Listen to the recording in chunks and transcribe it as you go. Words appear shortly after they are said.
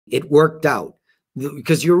It worked out.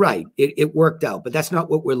 Because you're right, it worked out, but that's not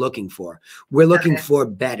what we're looking for. We're looking for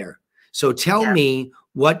better. So tell me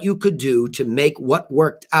what you could do to make what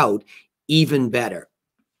worked out even better.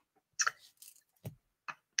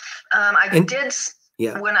 When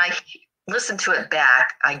I listen to it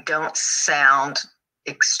back, I don't sound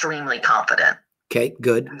extremely confident. Okay,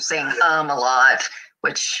 good. I'm saying a lot,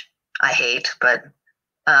 which I hate, but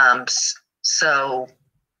so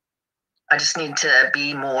I just need to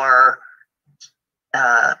be more,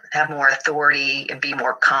 have more authority and be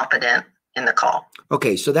more confident in the call.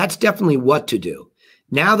 Okay, so that's definitely what to do.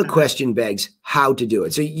 Now the question begs how to do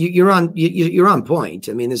it. So you're on point.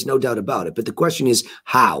 I mean, there's no doubt about it. But the question is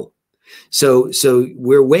how. So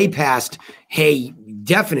we're way past, hey,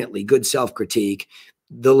 definitely good self-critique.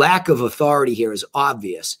 The lack of authority here is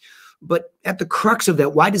obvious. But at the crux of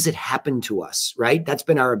that, why does it happen to us, right? That's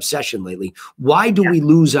been our obsession lately. Why do we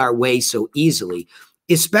lose our way so easily,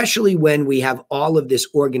 especially when we have all of this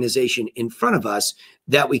organization in front of us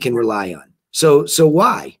that we can rely on? So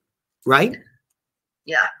why, right?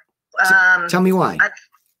 Yeah. Tell me why.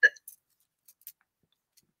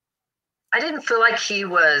 I didn't feel like he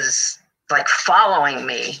was like following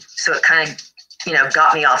me. So it kind of,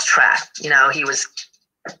 got me off track. He was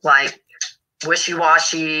like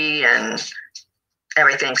wishy-washy and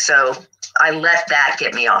everything. So I let that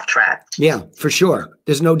get me off track. Yeah, for sure.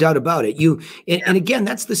 There's no doubt about it. And again,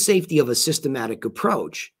 that's the safety of a systematic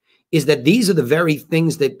approach, is that these are the very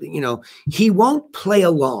things that, he won't play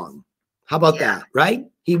along. How about that, right?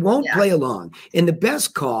 He won't play along. And the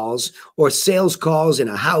best calls or sales calls in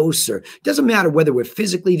a house, or doesn't matter whether we're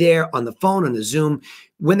physically there, on the phone, on the Zoom,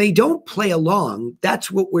 when they don't play along,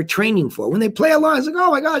 that's what we're training for. When they play along, it's like,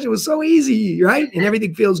 oh my gosh, it was so easy, right? And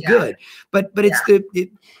everything feels good. But it's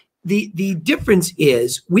the difference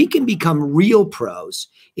is we can become real pros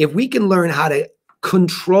if we can learn how to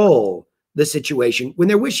control the situation when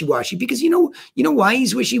they're wishy-washy. Because you know why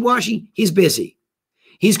he's wishy-washy? He's busy.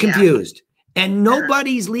 He's confused. And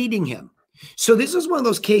nobody's leading him. So this is one of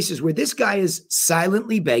those cases where this guy is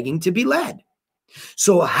silently begging to be led.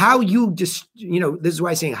 So how you just, this is why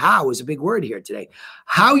I'm saying how is a big word here today.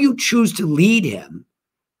 How you choose to lead him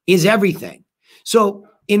is everything. So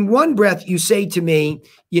in one breath, you say to me,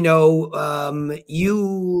 hey,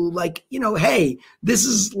 this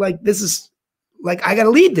is like, I got to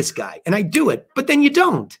lead this guy, and I do it, but then you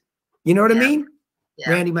don't. You know what I mean? Yeah.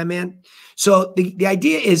 Randy, my man. So the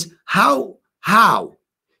idea is how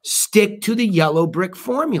stick to the yellow brick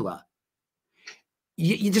formula.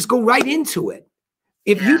 You just go right into it.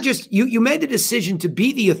 If you just, you made the decision to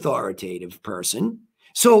be the authoritative person.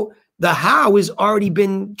 So the how has already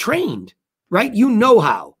been trained, right? You know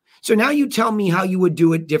how. So now you tell me how you would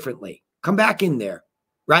do it differently. Come back in there,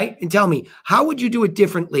 right? And tell me, how would you do it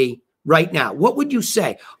differently right now? What would you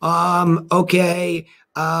say? Okay.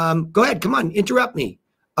 Go ahead. Come on. Interrupt me.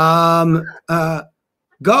 Go.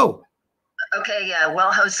 Okay. Yeah.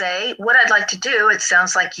 Well, Jose, what I'd like to do, it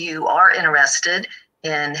sounds like you are interested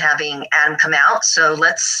in having Adam come out. So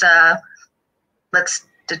let's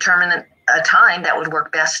determine a time that would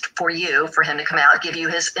work best for you, for him to come out, give you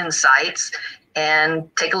his insights, and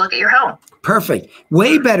take a look at your home. Perfect.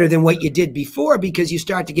 Way better than what you did before, because you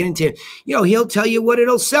start to get into, he'll tell you what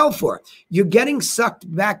it'll sell for. You're getting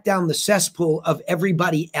sucked back down the cesspool of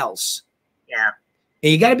everybody else. Yeah.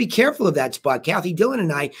 And you got to be careful of that spot. Kathy Dillon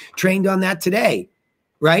and I trained on that today,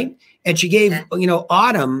 right? And she gave,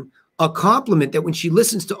 Autumn a compliment that when she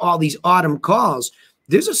listens to all these Autumn calls,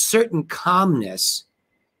 there's a certain calmness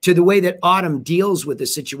to the way that Autumn deals with a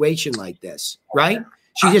situation like this, right?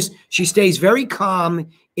 She stays very calm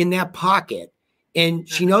in that pocket, and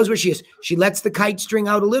she knows where she is. She lets the kite string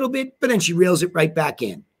out a little bit, but then she reels it right back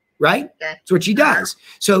in, right? That's what she does.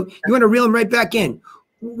 So you want to reel him right back in.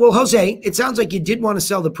 Well, Jose, it sounds like you did want to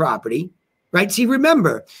sell the property, right? See,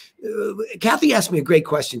 remember, Kathy asked me a great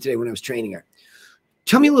question today when I was training her.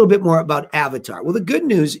 Tell me a little bit more about Avatar. Well, the good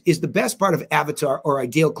news is the best part of Avatar or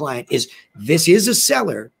Ideal Client is this is a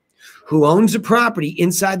seller who owns a property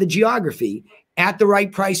inside the geography at the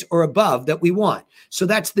right price or above that we want. So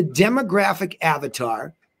that's the demographic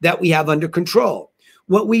avatar that we have under control.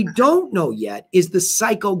 What we don't know yet is the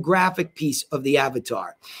psychographic piece of the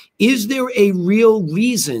avatar. Is there a real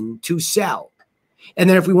reason to sell? And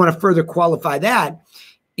then if we want to further qualify that,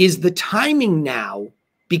 is the timing now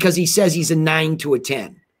because he says he's a 9 to a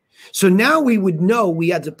 10? So now we would know we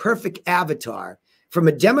had the perfect avatar from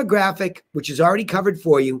a demographic, which is already covered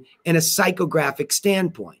for you, and a psychographic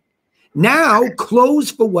standpoint. Now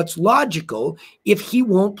close for what's logical if he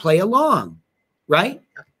won't play along, right?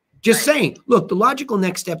 Just saying, look, the logical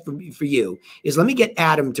next step for you is let me get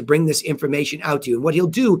Adam to bring this information out to you. And what he'll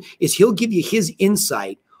do is he'll give you his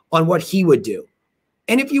insight on what he would do.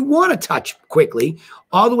 And if you want to touch quickly,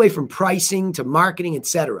 all the way from pricing to marketing,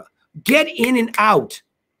 etc., get in and out,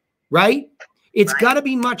 right? It's got to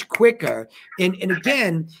be much quicker. And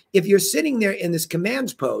again, if you're sitting there in this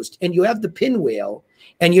commands post and you have the pinwheel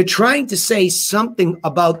and you're trying to say something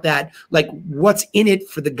about that, like what's in it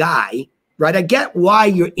for the guy, right? I get why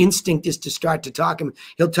your instinct is to start to talk him.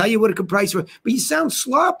 He'll tell you what it could price for, but you sound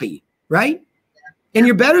sloppy, right? And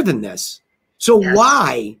you're better than this. So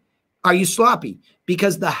why are you sloppy?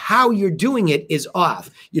 Because the how you're doing it is off.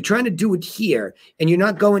 You're trying to do it here and you're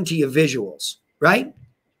not going to your visuals, right?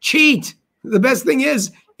 Cheat. The best thing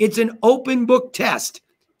is it's an open book test.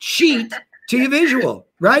 Cheat to your visual,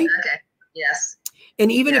 right? Okay. Yes.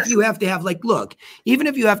 And even if you have to have, like, look, even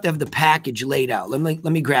if you have to have the package laid out, let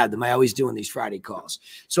me grab them. I always do on these Friday calls.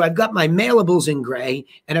 So I've got my mailables in gray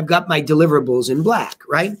and I've got my deliverables in black,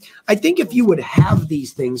 right? I think if you would have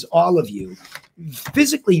these things, all of you,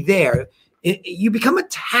 physically there, you become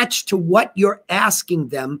attached to what you're asking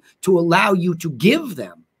them to allow you to give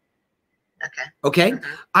them. Okay.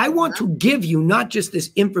 I want to give you not just this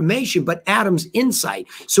information, but Adam's insight.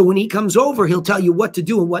 So when he comes over, he'll tell you what to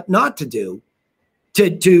do and what not to do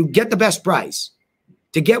to get the best price,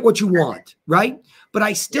 to get what you want, right? But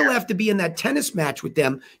I still have to be in that tennis match with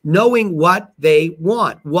them, knowing what they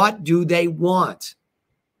want. What do they want?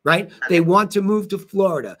 Right? They want to move to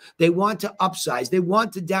Florida. They want to upsize. They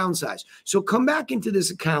want to downsize. So come back into this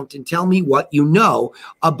account and tell me what you know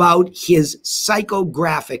about his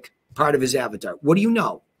psychographic part of his avatar. What do you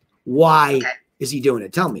know? Why is he doing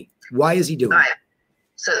it? Tell me. Why is he doing it?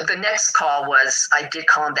 So the next call was, I did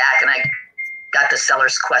call him back and I got the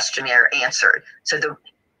seller's questionnaire answered. So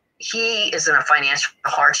he is in a financial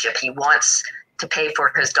hardship. He wants to pay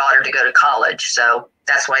for his daughter to go to college. So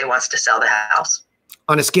that's why he wants to sell the house.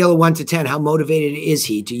 On a scale of 1 to 10, how motivated is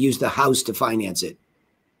he to use the house to finance it?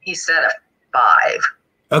 He said a 5.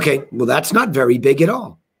 Okay. Well, that's not very big at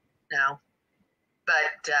all. No.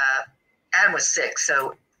 But Adam was sick.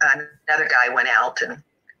 So another guy went out and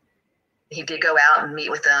he did go out and meet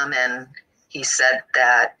with them. And he said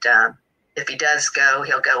that if he does go,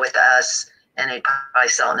 he'll go with us and he'd probably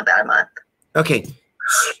sell in about a month. Okay.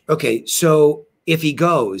 Okay. So if he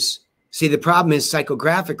goes, see, the problem is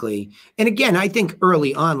psychographically. And again, I think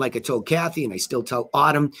early on, like I told Kathy and I still tell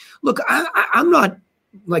Autumn, look, I'm not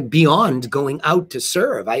like beyond going out to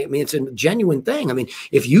serve. I mean, it's a genuine thing. I mean,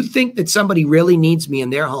 if you think that somebody really needs me in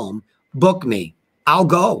their home, book me. I'll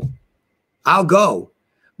go. I'll go.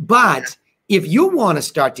 But if you want to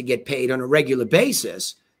start to get paid on a regular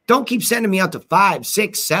basis, don't keep sending me out to 5,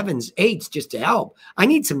 6, 7s, 8s just to help. I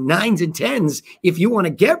need some 9s and 10s if you want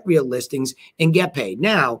to get real listings and get paid.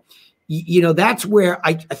 Now, you know, that's where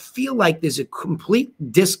I feel like there's a complete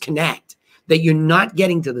disconnect that you're not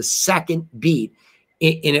getting to the second beat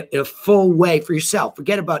in a full way for yourself.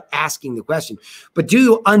 Forget about asking the question, but do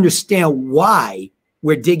you understand why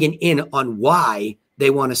we're digging in on why they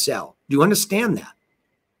want to sell? Do you understand that?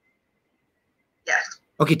 Yes.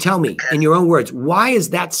 Okay, tell me in your own words, why is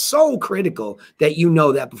that so critical that you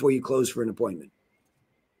know that before you close for an appointment?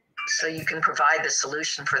 So you can provide the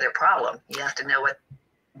solution for their problem. You have to know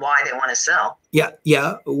why they want to sell. Yeah.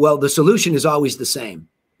 Yeah. Well, the solution is always the same.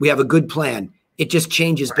 We have a good plan. It just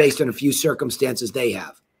changes based on a few circumstances they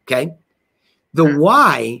have. Okay. The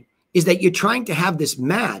why is that you're trying to have this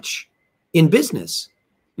match in business.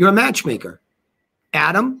 You're a matchmaker,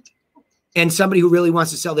 Adam, and somebody who really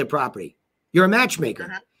wants to sell their property. You're a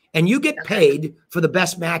matchmaker and you get paid for the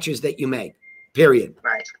best matches that you make, period.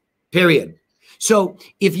 Right. Period. So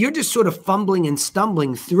if you're just sort of fumbling and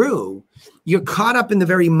stumbling through, you're caught up in the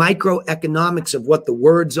very microeconomics of what the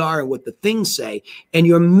words are and what the things say, and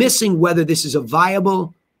you're missing whether this is a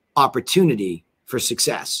viable opportunity for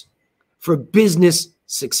success, for business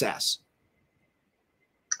success.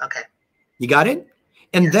 Okay. You got it?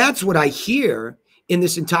 And that's what I hear in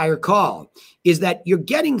this entire call, is that you're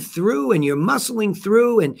getting through and you're muscling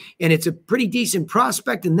through and it's a pretty decent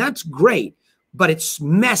prospect, and that's great, but it's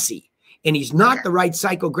messy. And he's not the right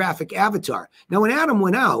psychographic avatar. Now, when Adam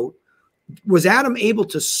went out, was Adam able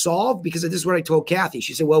to solve? Because this is what I told Kathy.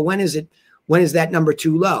 She said, well, when is that number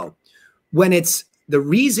too low? When it's the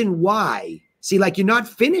reason why. See, like you're not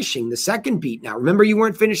finishing the second beat now. Remember you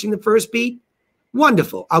weren't finishing the first beat?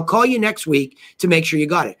 Wonderful. I'll call you next week to make sure you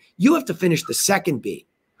got it. You have to finish the second beat.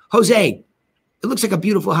 Jose, it looks like a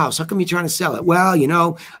beautiful house. How come you're trying to sell it? Well, you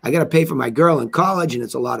know, I got to pay for my girl in college and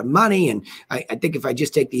it's a lot of money. And I think if I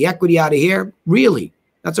just take the equity out of here, really,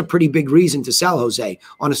 that's a pretty big reason to sell, Jose.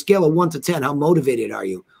 On a scale of 1 to 10, how motivated are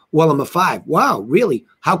you? Well, I'm a 5. Wow, really?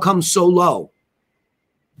 How come so low?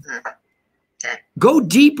 Okay. Go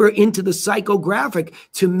deeper into the psychographic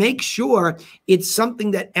to make sure it's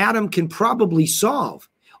something that Adam can probably solve.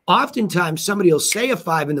 Oftentimes, somebody will say a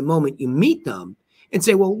 5 in the moment you meet them and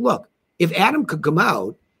say, well, look, if Adam could come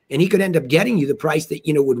out and he could end up getting you the price that,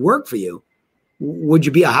 would work for you, would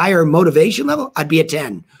you be a higher motivation level? I'd be a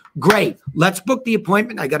 10. Great. Let's book the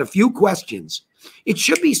appointment. I got a few questions. It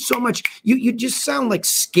should be so much. You just sound like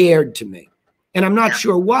scared to me. And I'm not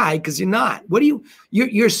sure why, because you're not. What do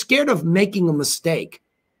you're scared of making a mistake,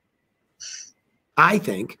 I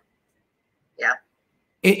think. Yeah.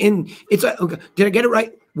 And it's like, okay, did I get it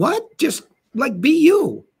right? What? Just like be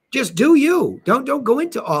you. Just do you. Don't go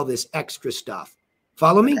into all this extra stuff.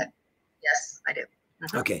 Follow me? Okay. Yes, I do.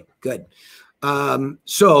 Mm-hmm. Okay, good.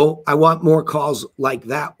 So I want more calls like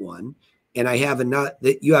that one. And I have another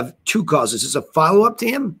that you have 2 calls. Is this a follow-up to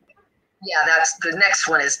him? Yeah, that's the next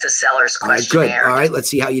one is the seller's questionnaire. Good. All right, let's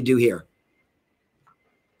see how you do here.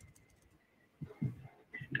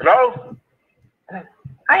 Hello?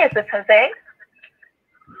 Hi, is this Jose?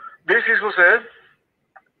 This is Jose.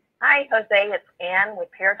 Hi, Jose. It's Ann with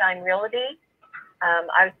Paradigm Realty.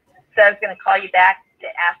 I was going to call you back to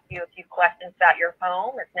ask you a few questions about your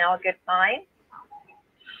home. Is now a good time?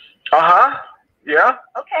 Uh-huh. Yeah.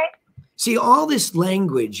 Okay. See, all this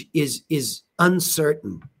language is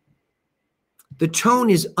uncertain. The tone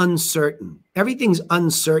is uncertain. Everything's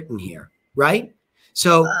uncertain here, right?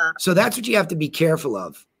 So that's what you have to be careful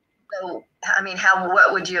of. So, I mean,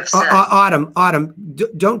 what would you have said? Autumn,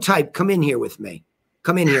 don't type. Come in here with me.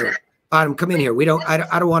 Come in here. Autumn, come in here. I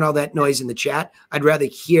don't want all that noise in the chat. I'd rather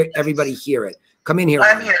everybody hear it. Come in here.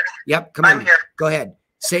 I'm here. Yep, come I'm in. here. Go ahead.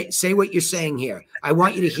 Say what you're saying here. I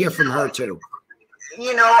want you to hear from her too.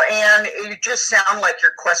 And you just sound like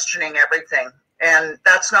you're questioning everything, and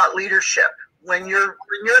that's not leadership. When you're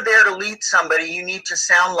there to lead somebody, you need to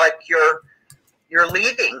sound like you're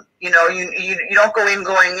leading. You don't go in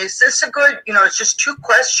going, is this a good? It's just too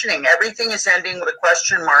questioning. Everything is ending with a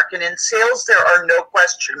question mark, and in sales there are no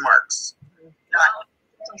question marks.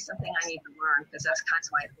 It's something I need to learn because that's kind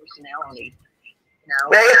of my personality.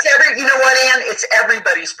 Well, it's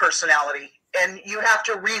everybody's personality, and you have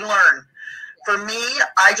to relearn. For me,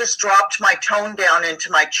 I just dropped my tone down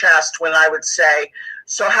into my chest when I would say,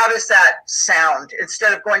 so how does that sound?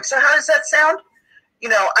 Instead of going, so how does that sound?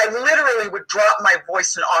 I literally would drop my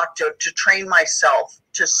voice an octave to train myself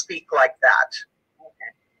to speak like that.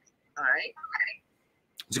 Okay. All right.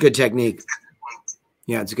 It's a good technique.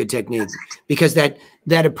 Yeah, it's a good technique because that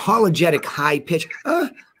apologetic high pitch,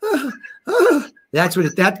 that's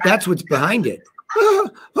what's behind it.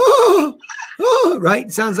 Right?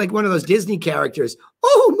 It sounds like one of those Disney characters.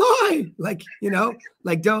 Oh my! You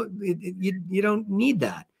don't need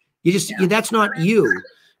that. That's not you.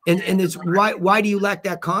 And it's why do you lack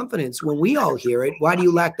that confidence? When we all hear it, why do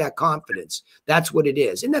you lack that confidence? That's what it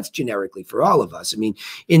is. And that's generically for all of us. I mean,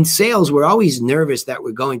 in sales, we're always nervous that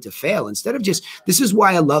we're going to fail instead of this is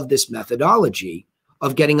why I love this methodology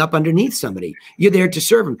of getting up underneath somebody. You're there to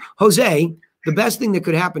serve them. Jose, the best thing that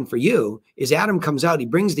could happen for you is Adam comes out, he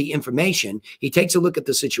brings the information, he takes a look at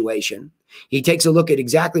the situation, he takes a look at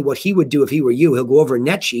exactly what he would do if he were you. He'll go over a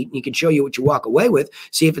net sheet and he can show you what you walk away with,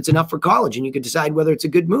 see if it's enough for college, and you can decide whether it's a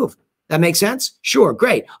good move. That makes sense? Sure,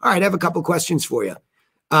 great. All right, I have a couple questions for you.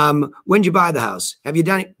 When did you buy the house? Have you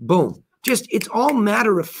done it? Boom. It's all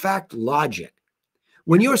matter-of-fact logic.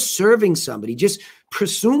 When you're serving somebody, just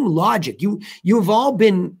presume logic. You've all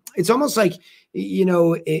been, it's almost like,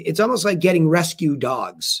 it's almost like getting rescue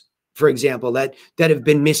dogs, for example, that have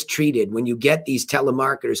been mistreated when you get these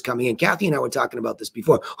telemarketers coming in. Kathy and I were talking about this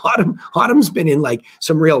before. Autumn's been in like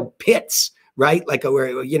some real pits, right? Like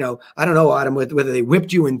where, I don't know, Autumn, whether they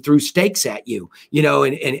whipped you and threw steaks at you,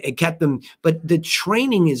 and kept them. But the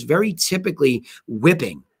training is very typically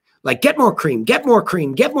whipping. Like, get more cream, get more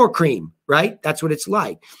cream, get more cream, right? That's what it's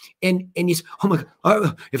like. And you say, oh my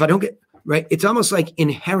God, if I don't get, right? It's almost like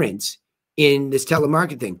inherent in this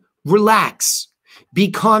telemarketing thing. Relax,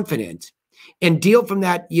 be confident, and deal from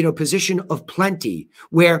that, position of plenty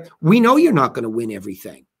where we know you're not going to win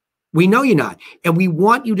everything. We know you're not. And we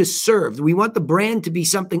want you to serve. We want the brand to be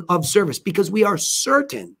something of service because we are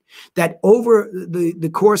certain that over the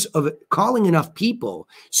course of calling enough people,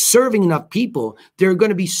 serving enough people, there are going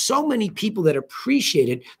to be so many people that appreciate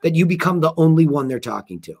it that you become the only one they're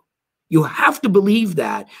talking to. You have to believe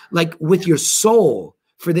that, like with your soul,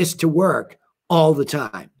 for this to work all the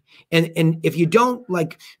time. And if you don't,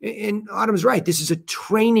 and Autumn's right, this is a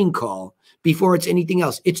training call before it's anything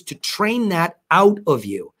else. It's to train that out of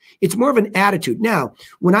you. It's more of an attitude. Now,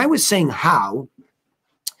 when I was saying how,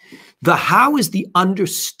 The how is the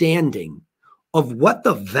understanding of what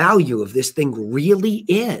the value of this thing really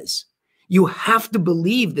is. You have to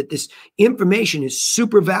believe that this information is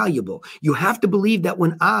super valuable. You have to believe that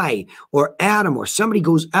when I or Adam or somebody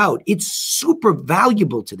goes out, it's super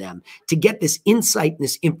valuable to them to get this insight and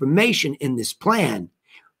this information in this plan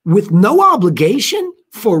with no obligation,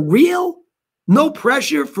 for real, no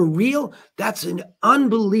pressure, for real. That's an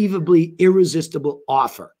unbelievably irresistible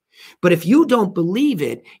offer. But if you don't believe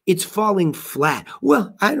it, it's falling flat.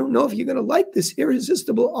 Well, I don't know if you're going to like this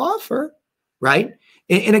irresistible offer, right?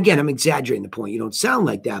 And again, I'm exaggerating the point. You don't sound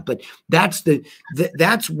like that, but that's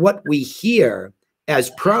that's what we hear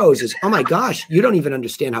as pros is, oh my gosh, you don't even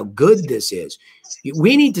understand how good this is.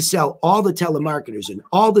 We need to sell all the telemarketers and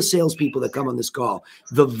all the salespeople that come on this call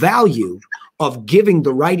the value of giving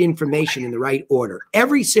the right information in the right order.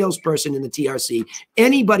 Every salesperson in the TRC,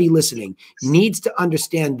 anybody listening, needs to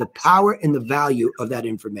understand the power and the value of that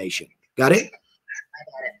information. Got it?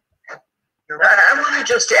 I want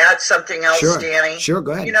to just add something else, sure. Danny. Sure,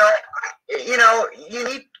 go ahead. You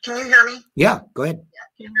need, can you hear me? Yeah, go ahead.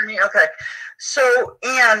 Can you hear me? Okay. So,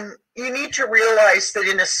 Ann, you need to realize that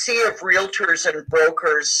in a sea of realtors and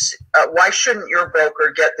brokers, why shouldn't your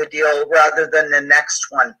broker get the deal rather than the next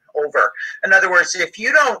one over? In other words, if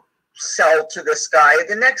you don't sell to this guy,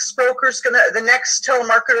 the next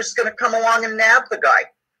telemarketer is gonna come along and nab the guy.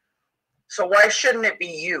 So why shouldn't it be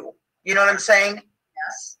you? You know what I'm saying?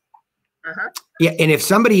 Yes. Yeah, and if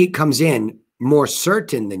somebody comes in more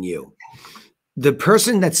certain than you, the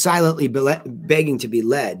person that's silently begging to be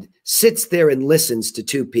led sits there and listens to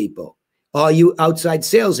two people. All you outside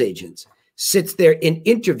sales agents sits there and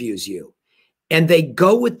interviews you. And they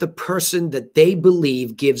go with the person that they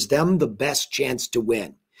believe gives them the best chance to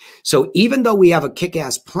win. So even though we have a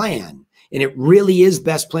kick-ass plan, and it really is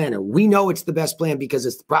best planner, we know it's the best plan because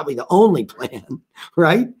it's probably the only plan,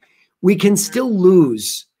 right? We can still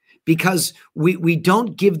lose because we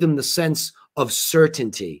don't give them the sense of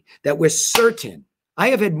certainty, that we're certain. I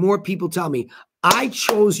have had more people tell me, I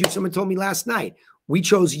chose you. Someone told me last night, we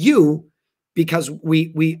chose you because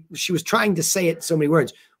she was trying to say it in so many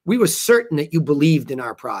words. We were certain that you believed in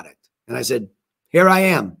our product. And I said, here I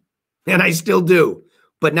am. And I still do.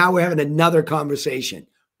 But now we're having another conversation,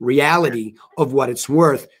 reality of what it's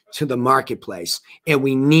worth to the marketplace. And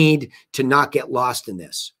we need to not get lost in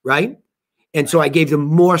this, right? And so I gave them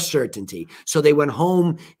more certainty. So they went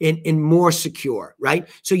home in more secure, right?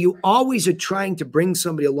 So you always are trying to bring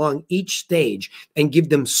somebody along each stage and give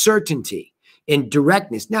them certainty and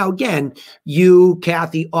directness. Now, again, you,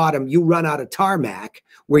 Kathy, Autumn, you run out of tarmac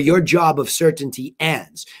where your job of certainty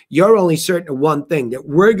ends. You're only certain of one thing, that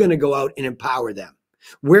we're going to go out and empower them.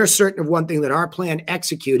 We're certain of one thing, that our plan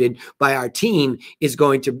executed by our team is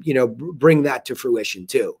going to, bring that to fruition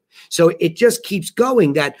too. So it just keeps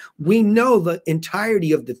going, that we know the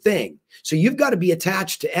entirety of the thing. So you've got to be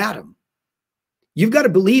attached to Adam. You've got to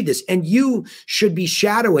believe this, and you should be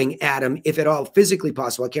shadowing Adam if at all physically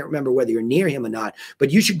possible. I can't remember whether you're near him or not,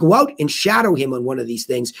 but you should go out and shadow him on one of these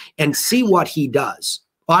things and see what he does.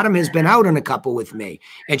 Autumn has been out on a couple with me,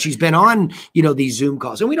 and she's been on, these Zoom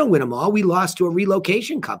calls, and we don't win them all. We lost to a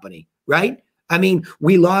relocation company, right? I mean,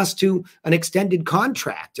 we lost to an extended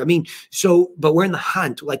contract. I mean, but we're in the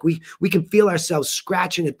hunt. Like we can feel ourselves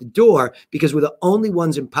scratching at the door because we're the only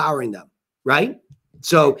ones empowering them, right?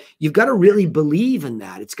 So you've got to really believe in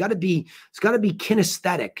that. It's got to be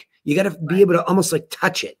kinesthetic. You got to be able to almost like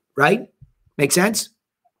touch it, right? Make sense?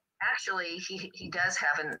 Actually, he does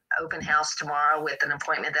have an open house tomorrow with an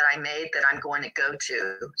appointment that I made that I'm going to go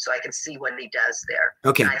to so I can see what he does there.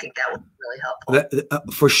 Okay. And I think that would be really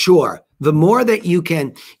helpful. For sure. The more that you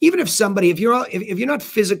can, even if somebody, if you're not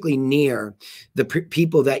physically near the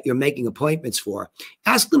people that you're making appointments for,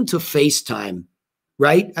 ask them to FaceTime,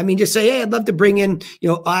 right? I mean, just say, hey, I'd love to bring in,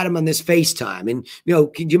 Autumn on this FaceTime. And,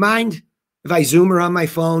 do you mind if I Zoom her on my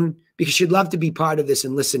phone? Because she'd love to be part of this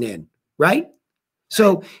and listen in, right?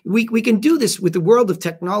 So we can do this with the world of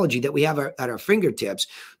technology that we have at our fingertips.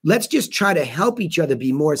 Let's just try to help each other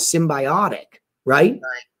be more symbiotic, right?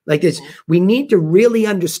 Like this, we need to really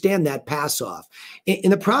understand that pass off. And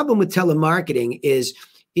the problem with telemarketing is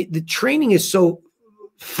the training is so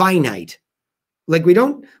finite. Like we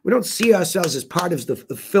don't see ourselves as part of the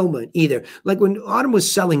fulfillment either. Like when Autumn was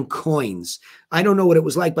selling coins, I don't know what it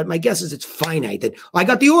was like, but my guess is it's finite, that I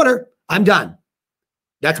got the order, I'm done.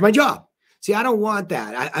 That's my job. See, I don't want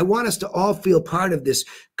that. I want us to all feel part of this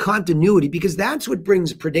continuity, because that's what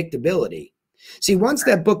brings predictability. See, once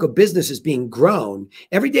that book of business is being grown,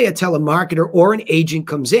 every day a telemarketer or an agent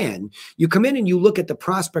comes in, you come in and you look at the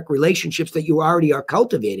prospect relationships that you already are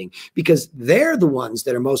cultivating, because they're the ones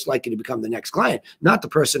that are most likely to become the next client, not the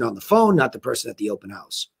person on the phone, not the person at the open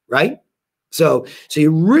house, right? So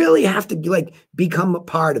you really have to like become a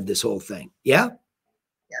part of this whole thing. Yeah?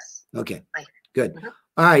 Yes. Okay, good.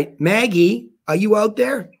 All right, Maggie, are you out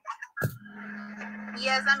there?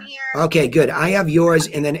 Yes, I'm here. Okay, good. I have yours,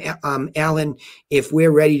 and then Alan, if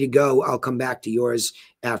we're ready to go, I'll come back to yours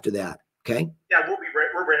after that. Okay. Yeah, we'll be ready.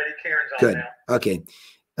 We're ready. Karen's on Good. now. Okay.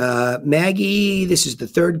 Maggie, this is the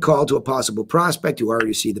third call to a possible prospect who already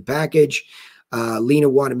received the package. Lena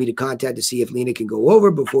wanted me to contact to see if Lena can go over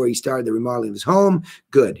before he started the remodeling of his home.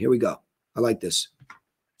 Good. Here we go. I like this.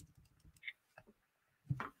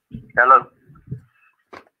 Hello.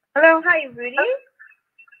 Hello, hi, Rudy.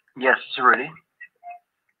 Yes, it's Rudy.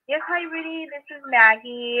 Yes, hi, Rudy. This is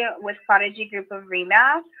Maggie with Prodigy Group of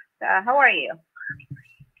Remax. How are you?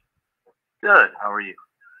 Good. How are you?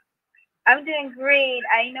 I'm doing great.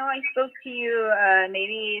 I know I spoke to you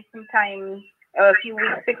maybe sometime a few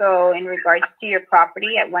weeks ago in regards to your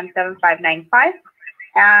property at 17595,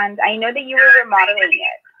 and I know that you were remodeling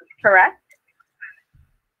it, correct?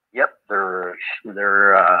 Yep, they're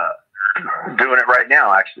doing it right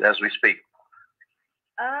now, actually, as we speak.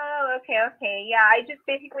 Oh, okay. Yeah, I just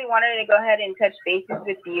basically wanted to go ahead and touch bases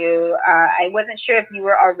with you. I wasn't sure if you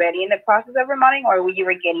were already in the process of remodeling or you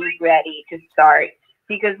were getting ready to start,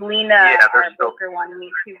 because Lena, our broker, wanted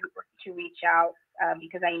me to reach out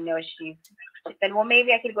because I know she said, well,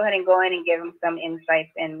 maybe I could go ahead and go in and give them some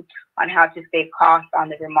insights on how to save costs on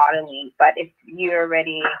the remodeling. But if you're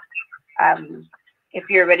already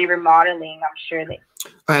remodeling, I'm sure that.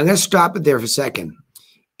 All right, I'm going to stop it there for a second.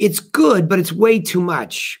 It's good, but it's way too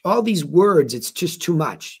much. All these words, it's just too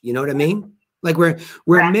much. You know what I mean? Like we're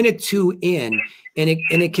a minute 2 in, and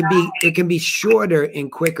it can be shorter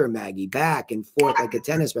and quicker, Maggie, back and forth like a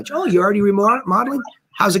tennis match. Oh, you're already remodeling?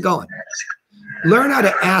 How's it going? Learn how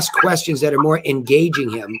to ask questions that are more engaging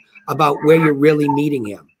him about where you're really meeting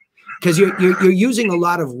him. Because you're using a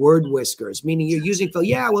lot of word whiskers, meaning you're using,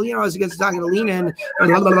 yeah, well, you know, I was talking to Lena, and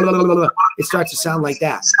blah, blah, blah, blah, blah. It starts to sound like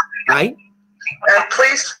that, right? And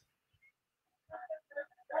please.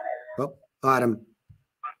 Oh, Autumn.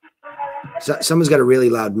 So, someone's got a really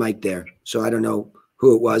loud mic there, so I don't know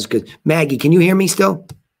who it was. Because Maggie, can you hear me still?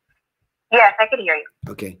 Yes, I can hear you.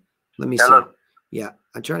 Okay, let me see. Yeah,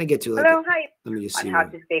 I'm trying to get to. Hello, hi. Let me just see. On how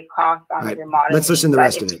to save costs on the remodeling. Let's listen to the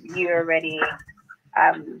rest of it. You're already,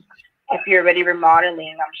 if you're already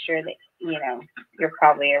remodeling, I'm sure that you're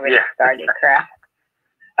probably already started, correct?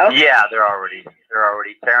 Okay. Yeah, they're already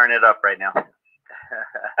tearing it up right now.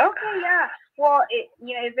 Okay, yeah. Well,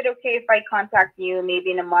 is it okay if I contact you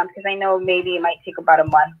maybe in a month? Because I know maybe it might take about a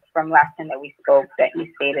month from last time that we spoke that you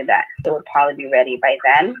stated that it would probably be ready by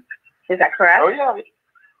then. Is that correct? Oh yeah.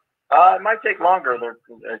 It might take longer. They're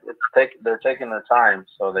taking their time,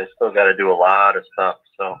 so they still got to do a lot of stuff.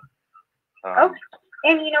 So. Okay.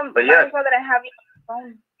 And might as well that I have you on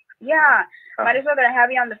the phone. Yeah, might as well that I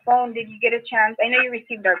have you on the phone. Did you get a chance? I know you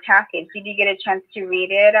received our package. Did you get a chance to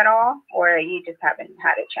read it at all, or you just haven't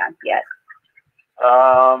had a chance yet?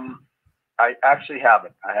 I actually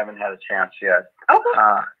haven't. I haven't had a chance yet. Okay.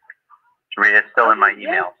 To read it. It's still in my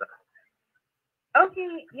email. Yeah.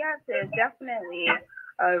 Okay. Yes, definitely.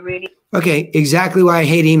 Rudy. Okay, exactly why I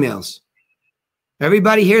hate emails.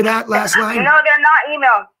 Everybody hear that last line? No, they're not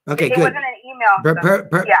emails. Okay, it good. It wasn't an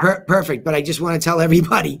email. Perfect. But I just want to tell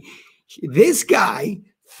everybody, this guy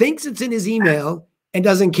thinks it's in his email and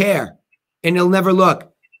doesn't care, and he'll never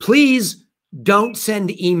look. Please don't send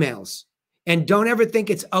emails, and don't ever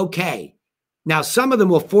think it's okay. Now, some of them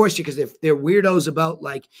will force you because if they're weirdos about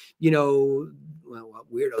well,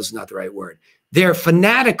 weirdos is not the right word. They're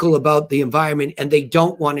fanatical about the environment and they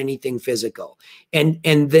don't want anything physical. And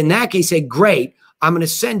in that case, say, great, I'm going to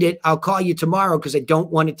send it. I'll call you tomorrow because I don't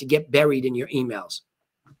want it to get buried in your emails,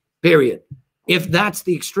 period. If that's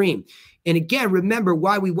the extreme. And again, remember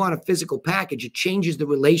why we want a physical package. It changes the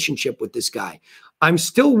relationship with this guy. I'm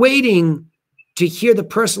still waiting to hear the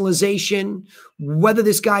personalization, whether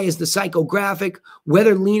this guy is the psychographic,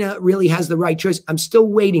 whether Lena really has the right choice. I'm still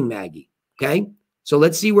waiting, Maggie. Okay. So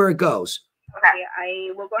let's see where it goes. Okay.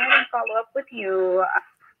 I will go ahead and follow up with you.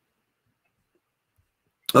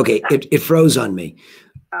 Okay. It froze on me.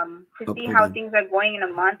 To see how things are going in a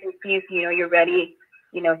month and see if, you're ready,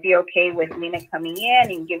 if you're okay with Lena coming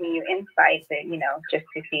in and giving you insights and, just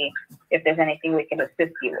to see if there's anything we can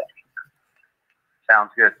assist you with.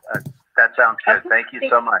 Sounds good. That sounds good. Thank you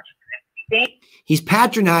so much. He's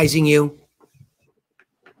patronizing you.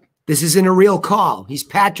 This isn't a real call. He's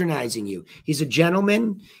patronizing you. He's a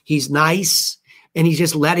gentleman. He's nice. And he's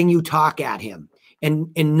just letting you talk at him. And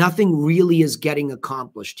nothing really is getting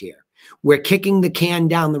accomplished here. We're kicking the can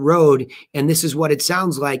down the road. And this is what it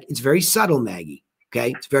sounds like. It's very subtle, Maggie.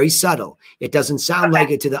 Okay. It's very subtle. It doesn't sound like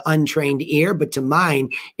it to the untrained ear, but to mine,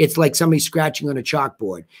 it's like somebody scratching on a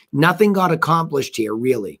chalkboard. Nothing got accomplished here,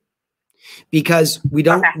 really. Because we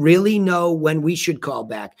don't really know when we should call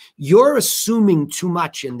back. You're assuming too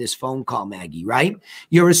much in this phone call, Maggie, right?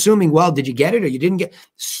 You're assuming, well, did you get it or you didn't get?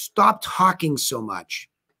 Stop talking so much,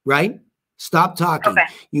 right? Stop talking.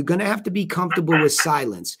 You're going to have to be comfortable with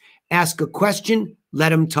silence. Ask a question,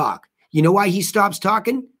 let him talk. You know why he stops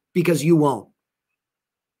talking? Because you won't.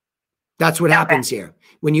 That's what happens here.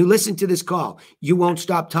 When you listen to this call, you won't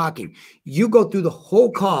stop talking. You go through the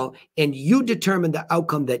whole call and you determine the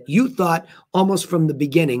outcome that you thought almost from the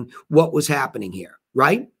beginning what was happening here,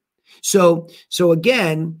 right? So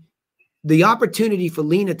again, the opportunity for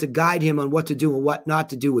Lena to guide him on what to do and what not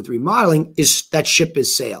to do with remodeling is that ship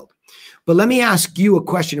has sailed. But let me ask you a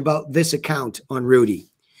question about this account on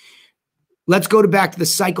Rudy. Let's go back to the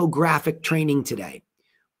psychographic training today.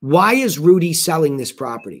 Why is Rudy selling this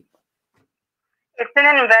property? It's an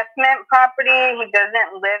investment property. He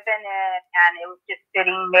doesn't live in it, and it was just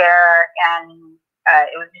sitting there, and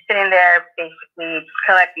it was just sitting there basically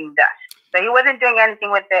collecting dust. So he wasn't doing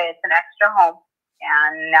anything with it. It's an extra home,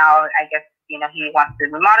 and now I guess, you know, he wants to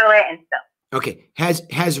remodel it and stuff. Okay.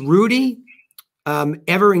 Has Rudy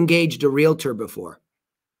ever engaged a realtor before?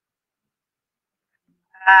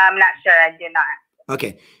 I'm not sure. I did not.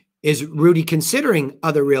 Okay. Is Rudy considering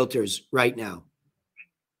other realtors right now?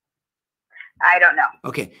 I don't know.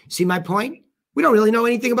 Okay. See my point? We don't really know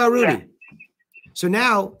anything about Rudy. Yeah. So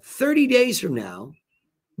now, 30 days from now,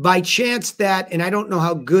 by chance that, and I don't know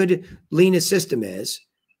how good Lena's system is,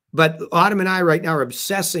 but Autumn and I right now are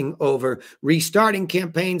obsessing over restarting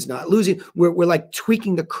campaigns, not losing. We're like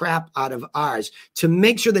tweaking the crap out of ours to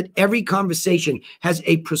make sure that every conversation has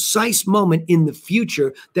a precise moment in the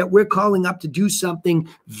future that we're calling up to do something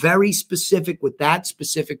very specific with that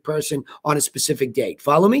specific person on a specific date.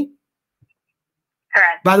 Follow me?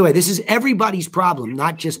 Correct. By the way, this is everybody's problem,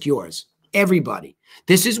 not just yours. Everybody.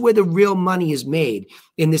 This is where the real money is made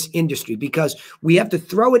in this industry, because we have to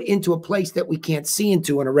throw it into a place that we can't see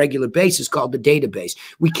into on a regular basis called the database.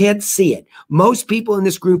 We can't see it. Most people in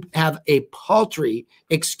this group have a paltry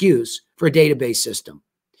excuse for a database system.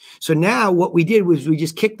 So now what we did was we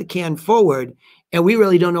just kicked the can forward and we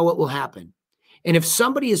really don't know what will happen. And if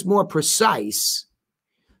somebody is more precise,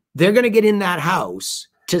 they're going to get in that house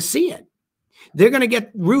to see it. They're going to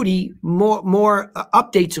get Rudy more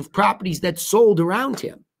updates of properties that sold around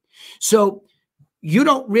him. So you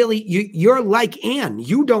don't really, you're like Ann.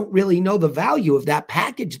 You don't really know the value of that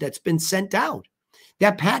package that's been sent out.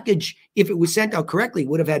 That package, if it was sent out correctly,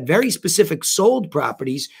 would have had very specific sold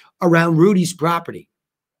properties around Rudy's property.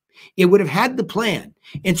 It would have had the plan.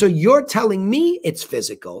 And so you're telling me it's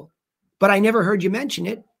physical, but I never heard you mention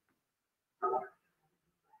it.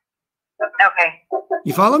 Okay.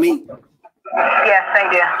 You follow me? Yes,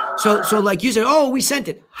 I do. So like you said, oh, we sent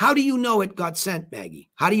it. How do you know it got sent, Maggie?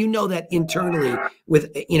 How do you know that internally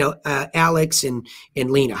with, Alex and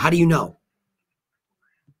Lena? How do you know?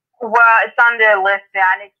 Well, it's on the list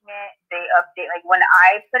management. They update, like when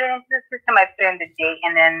I put it into the system, I put in the date.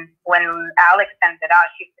 And then when Alex sent it out,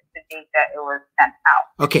 she put the date that it was sent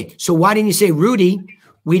out. Okay. So why didn't you say, Rudy,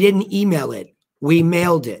 we didn't email it, we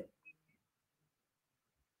mailed it?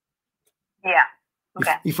 Yeah.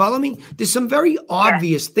 Okay. You follow me? There's some very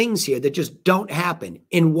obvious things here that just don't happen.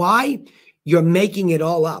 And why? You're making it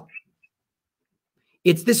all up.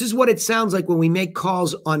 This is what it sounds like when we make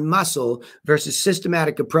calls on muscle versus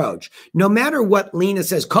systematic approach. No matter what Lena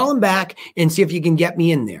says, call him back and see if you can get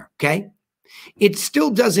me in there. Okay. It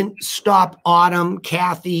still doesn't stop Autumn,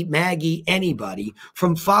 Kathy, Maggie, anybody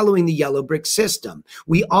from following the yellow brick system.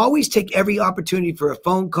 We always take every opportunity for a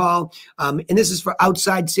phone call. And this is for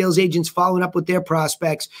outside sales agents following up with their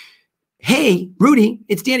prospects. Hey, Rudy,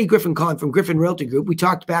 it's Danny Griffin calling from Griffin Realty Group. We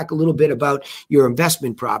talked back a little bit about your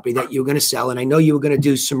investment property that you were going to sell, and I know you were going to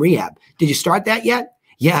do some rehab. Did you start that yet?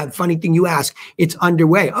 Yeah, funny thing you ask. It's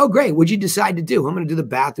underway. Oh, great. What'd you decide to do? I'm going to do the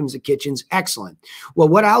bathrooms, the kitchens. Excellent. Well,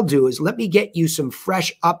 what I'll do is let me get you some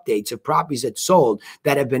fresh updates of properties that sold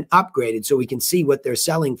that have been upgraded so we can see what they're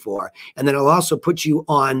selling for. And then I'll also put you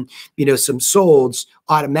on, some solds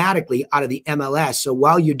automatically out of the MLS. So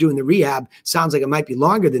while you're doing the rehab, sounds like it might be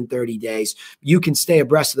longer than 30 days, you can stay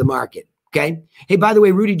abreast of the market. Okay. Hey, by the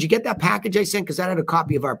way, Rudy, did you get that package I sent? Because that had a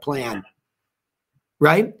copy of our plan.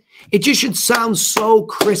 right? It just should sound so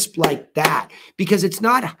crisp like that because it's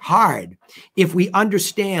not hard if we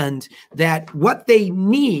understand that what they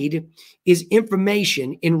need is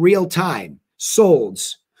information in real time,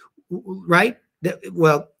 solds, right?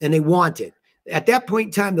 Well, and they want it. At that point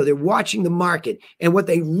in time, though, they're watching the market. And what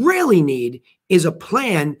they really need is a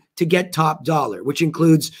plan to get top dollar, which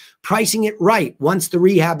includes pricing it right once the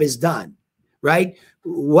rehab is done, right?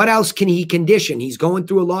 What else can he condition? He's going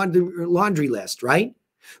through a laundry list, right?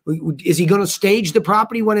 Is he going to stage the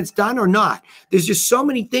property when it's done or not? There's just so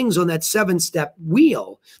many things on that 7-step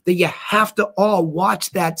wheel that you have to all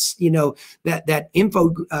watch that, that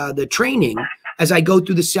info, the training as I go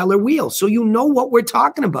through the seller wheel. So you know what we're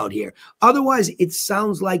talking about here. Otherwise, it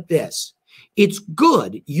sounds like this. It's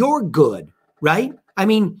good. You're good, right? I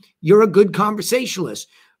mean, you're a good conversationalist,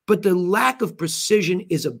 but the lack of precision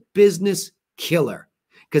is a business killer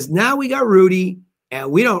because now we got Rudy. And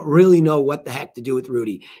we don't really know what the heck to do with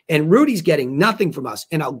Rudy. And Rudy's getting nothing from us.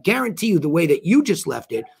 And I'll guarantee you the way that you just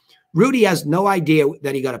left it, Rudy has no idea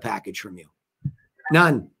that he got a package from you.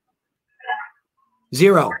 None.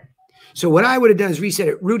 Zero. So what I would have done is reset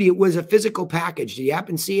it. Rudy, it was a physical package. Did you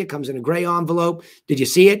happen to see it? It comes in a gray envelope. Did you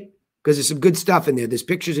see it? Because there's some good stuff in there. There's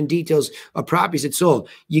pictures and details of properties that sold.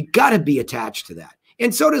 You got to be attached to that.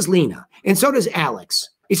 And so does Lena. And so does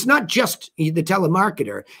Alex. It's not just the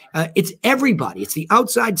telemarketer. It's everybody. It's the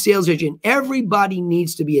outside sales agent. Everybody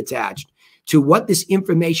needs to be attached to what this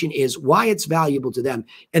information is, why it's valuable to them.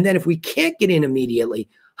 And then if we can't get in immediately,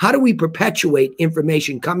 how do we perpetuate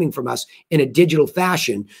information coming from us in a digital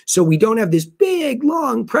fashion so we don't have this big,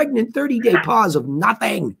 long, pregnant 30-day pause of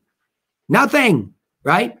nothing? Nothing,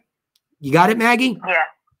 right? You got it, Maggie? Yeah,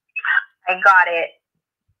 I got it.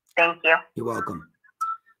 Thank you. You're welcome.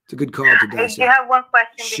 It's a good call today. Do you have one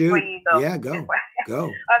question before you go? Yeah, go.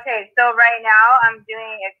 Go. Okay, so right now I'm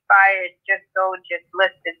doing expired, just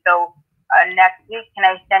listed. So next week, can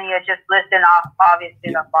I send you a just listed off?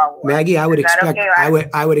 Obviously, the follow-up. Maggie, I would expect okay, right?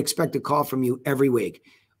 I would expect a call from you every week.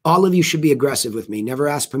 All of you should be aggressive with me. Never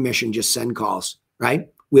ask permission. Just send calls. Right?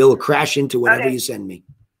 We'll crash into whatever you send me.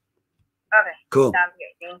 Okay. Cool. Sounds good.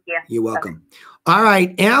 Thank you. You're welcome. All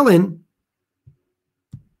right, Alan.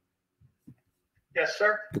 Yes,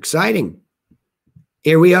 sir. Exciting.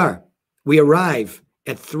 Here we are. We arrive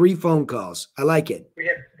at 3 phone calls. I like it.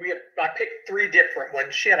 I picked 3 different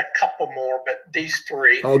ones. She had a couple more, but these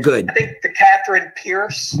 3. Oh, good. I think the Catherine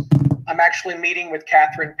Pierce. I'm actually meeting with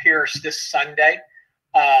Catherine Pierce this Sunday.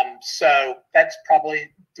 So that's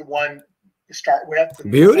probably the one to start with.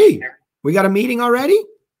 Beauty. We got a meeting already?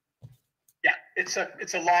 Yeah, it's a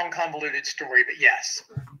long, convoluted story, but yes.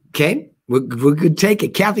 Okay, we could take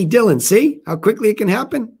it. Kathy Dillon, see how quickly it can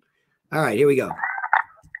happen? All right, here we go.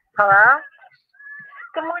 Hello?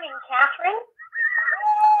 Good morning, Catherine.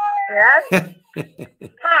 Yes?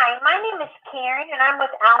 Hi, my name is Karen, and I'm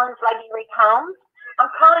with Allen's Luxury Homes.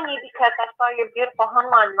 I'm calling you because I saw your beautiful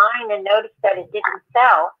home online and noticed that it didn't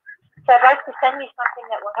sell. So I'd like to send you something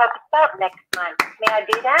that will help you sell next month. May I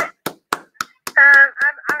do that?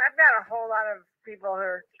 I've got a whole lot of people who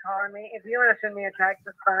are calling me. If you want to send me a text,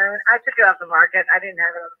 it's fine. I took it off the market. I didn't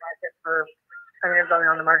have it on the market it was only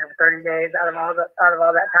on the market for 30 days out of all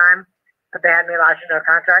that time. But they had me lodged into a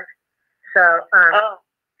contract. So,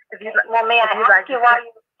 may I ask you why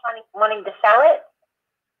you're wanting to sell it?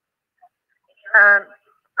 I'm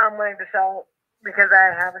willing to sell because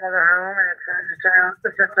I have another home and it's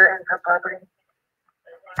just an income property.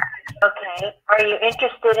 Okay. Are you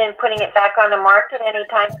interested in putting it back on the market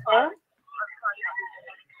anytime soon?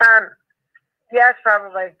 Yes,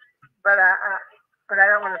 probably. But I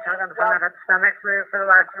don't want to talk on the phone. I've had stomach flu for the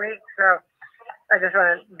last week, so I just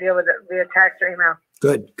want to deal with it via text or email.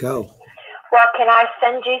 Good, go. Well, can I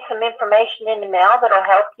send you some information in the mail that'll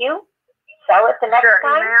help you sell it the next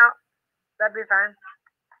time? Email. That'd be fine.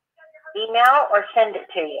 Email or send it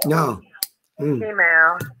to you? No.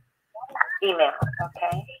 Email. Email,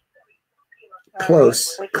 okay.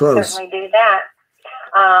 Close, we can close. certainly do that.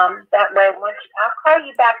 That way, I'll call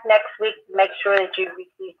you back next week to make sure that you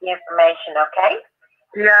receive the information, okay?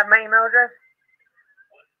 Do you have my email address?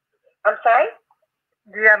 I'm sorry?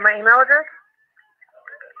 Do you have my email address?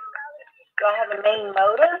 Do I have a main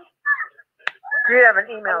motive? Do you have an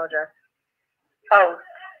email address? Oh,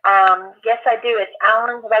 yes, I do. It's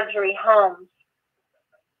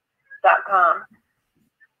allensluxuryhomes.com.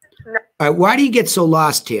 All right, why do you get so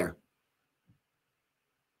lost here?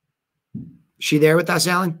 Is she there with us,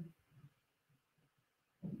 Alan?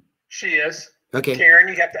 She is. Okay. Karen,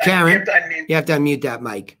 you have to unmute. You have to unmute that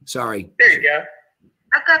mic. Sorry. There you go.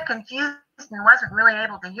 I got confused and wasn't really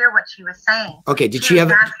able to hear what she was saying. Okay, did she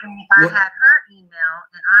have asking me if I had her email,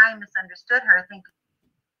 and I misunderstood her, thinking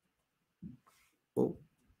Oh,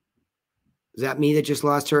 is that me that just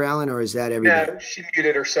lost her, Alan, or is that everybody? No, she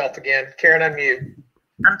muted herself again. Karen, unmute.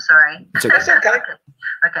 I'm sorry. It's okay. That's okay.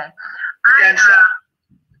 Okay. Again,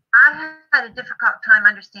 I had a difficult time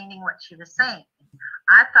understanding what she was saying.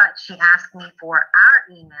 I thought she asked me for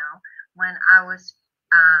our email when I was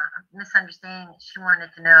misunderstanding. She wanted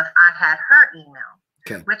to know if I had her email,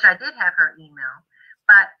 Okay. which I did have her email.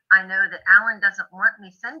 But I know that Alan doesn't want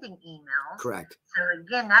me sending emails. Correct. So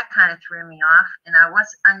again, that kind of threw me off, and I was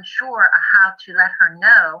unsure of how to let her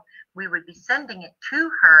know we would be sending it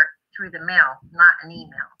to her through the mail, not an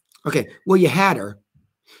email. Okay. Well, you had her.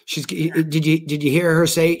 Did you hear her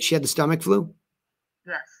say she had the stomach flu?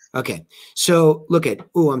 Yes. Okay. So look at,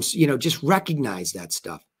 just recognize that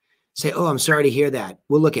stuff. Say, oh, I'm sorry to hear that.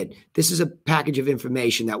 Well, look at, this is a package of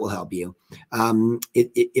information that will help you.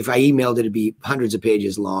 If I emailed it, it'd be hundreds of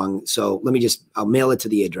pages long. So I'll mail it to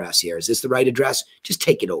the address here. Is this the right address? Just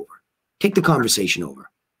take it over. Take the conversation over.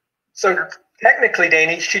 So technically,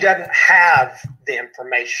 Danny, she doesn't have the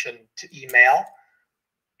information to email.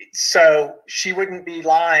 So she wouldn't be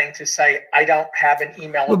lying to say, I don't have an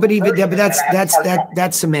email. Well, but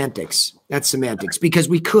that's semantics. That's semantics, because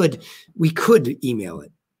we could email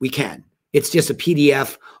it. We can. It's just a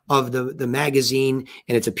PDF of the magazine,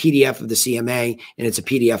 and it's a PDF of the CMA, and it's a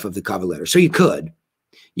PDF of the cover letter. So you could,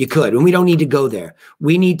 and we don't need to go there.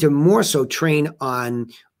 We need to more so train on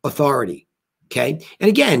authority. Okay. And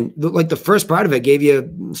again, like the first part of it gave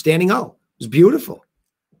you standing O. It was beautiful.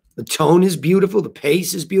 The tone is beautiful. The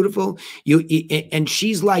pace is beautiful. And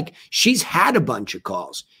she's had a bunch of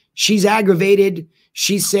calls. She's aggravated.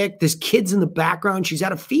 She's sick. There's kids in the background. She's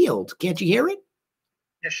at a field. Can't you hear it?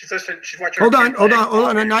 Yeah, she's listening. She's watching. Hold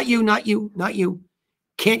on. Not you.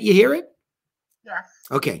 Can't you hear it? Yes.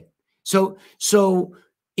 Okay. So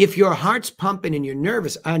if your heart's pumping and you're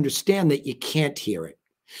nervous, I understand that you can't hear it.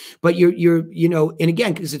 But and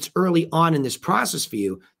again, because it's early on in this process for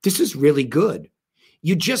you, this is really good.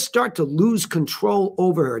 You just start to lose control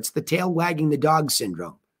over her. It's the tail wagging the dog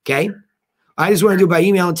syndrome. Okay. I just want to do it by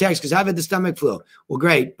email and text because I've had the stomach flu. Well,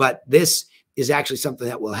 great. But this is actually something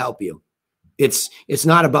that will help you. It's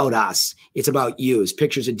not about us. It's about you. It's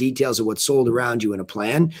pictures and details of what's sold around you in a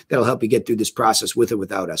plan that'll help you get through this process with or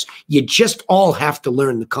without us. You just all have to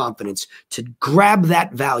learn the confidence to grab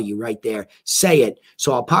that value right there. Say it.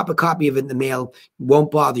 So I'll pop a copy of it in the mail.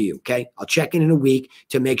 Won't bother you. Okay. I'll check in a week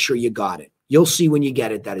to make sure you got it. You'll see when you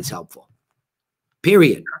get it that it's helpful.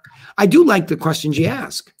 Period. I do like the questions you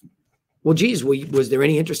ask. Well, geez, was there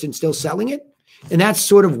any interest in still selling it? And that's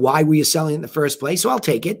sort of why were you selling it in the first place? So I'll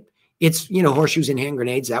take it. It's, horseshoes and hand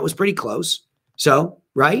grenades. That was pretty close. So,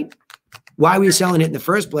 right? Why were you selling it in the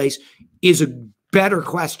first place is a better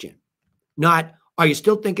question. Not, are you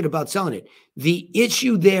still thinking about selling it? The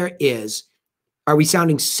issue there is, are we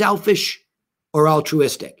sounding selfish or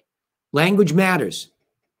altruistic? Language matters.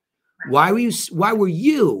 Why were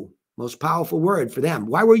you, most powerful word for them,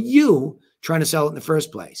 why were you trying to sell it in the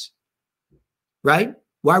first place? Right?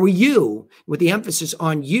 Why were you, with the emphasis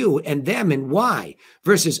on you and them, and why?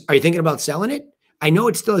 Versus, are you thinking about selling it? I know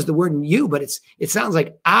it still has the word you, but it sounds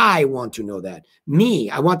like I want to know that.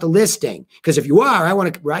 Me, I want the listing. Because if you are, I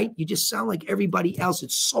want to, right? You just sound like everybody else.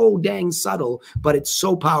 It's so dang subtle, but it's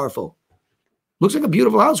so powerful. Looks like a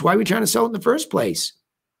beautiful house. Why are we trying to sell it in the first place?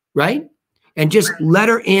 Right? And just let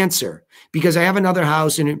her answer. Because I have another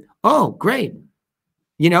house and, oh, great.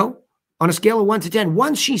 On a scale of 1 to 10,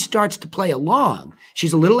 once she starts to play along,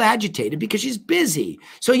 she's a little agitated because she's busy.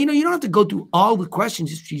 So, you don't have to go through all the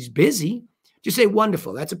questions if she's busy. Just say,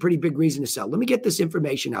 wonderful. That's a pretty big reason to sell. Let me get this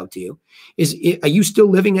information out to you. Are you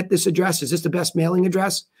still living at this address? Is this the best mailing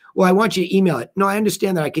address? Well, I want you to email it. No, I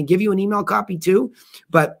understand that. I can give you an email copy too,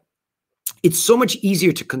 but it's so much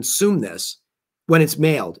easier to consume this when it's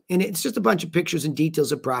mailed. And it's just a bunch of pictures and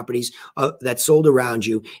details of properties that's sold around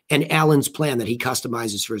you and Alan's plan that he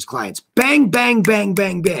customizes for his clients. Bang, bang, bang,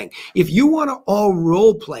 bang, bang. If you want to all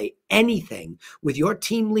role play anything with your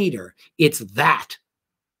team leader, it's that.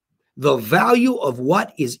 The value of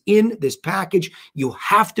what is in this package, you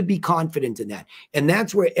have to be confident in that. And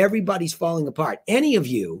that's where everybody's falling apart. Any of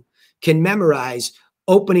you can memorize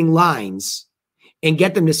opening lines and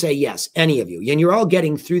get them to say yes, any of you. And you're all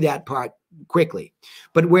getting through that part quickly.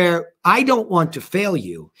 But where I don't want to fail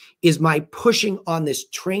you is my pushing on this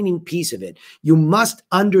training piece of it. You must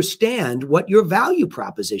understand what your value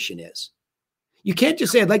proposition is. You can't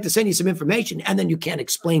just say, I'd like to send you some information, and then you can't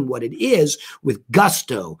explain what it is with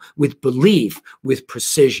gusto, with belief, with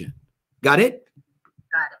precision. Got it?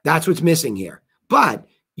 Got it. That's what's missing here. But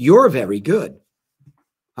you're very good.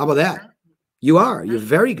 How about that? You are. You're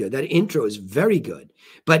very good. That intro is very good.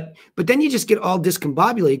 But then you just get all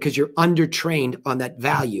discombobulated because you're undertrained on that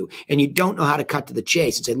value and you don't know how to cut to the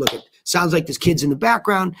chase and say, look, it sounds like there's kids in the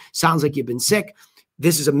background. Sounds like you've been sick.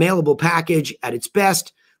 This is a mailable package at its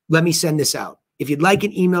best. Let me send this out. If you'd like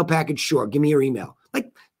an email package, sure. Give me your email.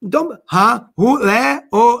 Like, don't,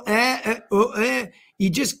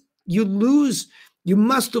 you lose. You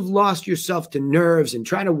must have lost yourself to nerves and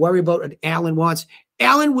trying to worry about what Alan wants.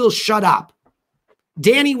 Alan will shut up.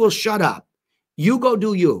 Danny will shut up. You go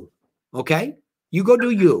do you, okay? You go do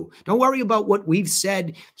you. Don't worry about what we've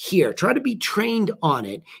said here. Try to be trained on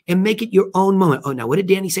it and make it your own moment. Oh, now what did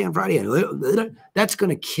Danny say on Friday? That's going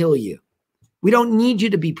to kill you. We don't need you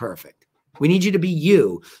to be perfect. We need you to be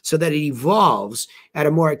you so that it evolves at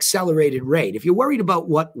a more accelerated rate. If you're worried about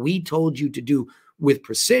what we told you to do with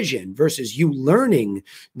precision versus you learning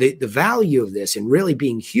the value of this and really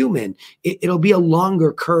being human, it'll be a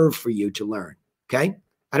longer curve for you to learn. Okay.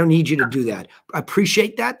 I don't need you to do that. I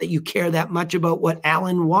appreciate that you care that much about what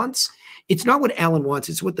Alan wants. It's not what Alan wants.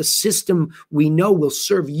 It's what the system we know will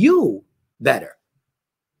serve you better,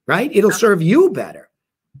 right? It'll serve you better.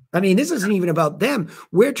 I mean, this isn't even about them.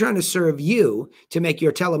 We're trying to serve you to make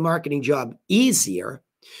your telemarketing job easier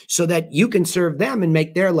so that you can serve them and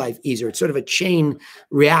make their life easier. It's sort of a chain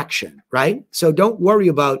reaction, right? So don't worry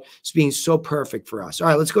about being so perfect for us. All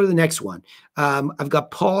right, let's go to the next one. I've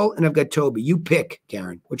got Paul and I've got Toby. You pick,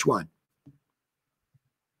 Karen. Which one?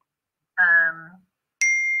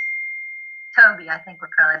 Toby, I think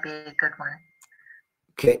would probably be a good one.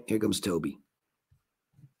 Okay, here comes Toby.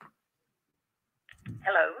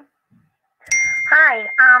 Hello. Hi,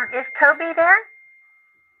 is Toby there?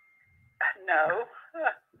 No.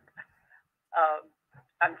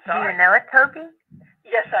 I'm Do sorry. you know it, Toby?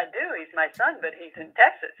 Yes, I do. He's my son, but he's in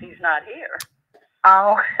Texas. He's not here.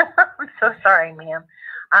 Oh, I'm so sorry, ma'am.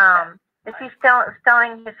 Is he still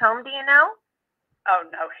selling his home, do you know? Oh,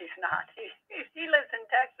 no, he's not. He lives in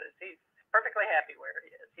Texas. He's perfectly happy where he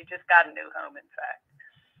is. He just got a new home, in fact.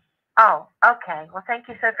 Oh, okay. Well, thank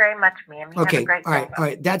you so very much, ma'am. You Okay, have a great all right, day. all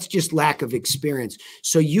right. That's just lack of experience.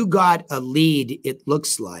 So you got a lead, it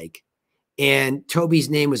looks like, and Toby's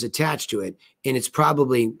name was attached to it, and it's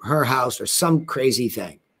probably her house or some crazy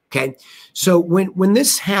thing. Okay. So when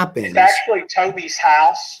this happens, It's actually Toby's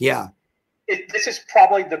house. yeah. This is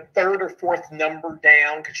probably the third or fourth number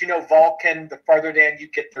down because Vulcan, the further down you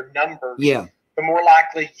get their numbers, Yeah. the more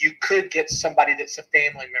likely you could get somebody that's a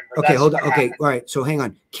family member. Okay, That's hold on. what Okay, happened. all right. So hang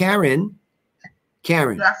on. Karen,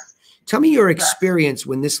 Yes. tell me your experience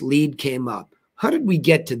when this lead came up. How did we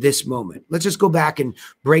get to this moment? Let's just go back and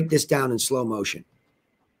break this down in slow motion.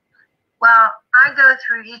 Well, I go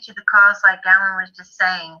through each of the calls like Alan was just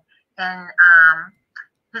saying, and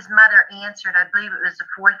his mother answered. I believe it was the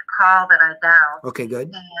fourth call that I dialed. Okay,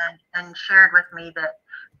 good. And shared with me that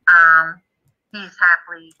he's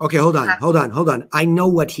happily. Okay, hold on. I know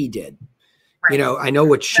what he did. Right. I know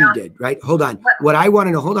what she did, right? Hold on. What I want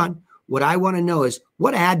to know, what I want to know is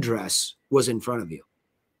what address was in front of you?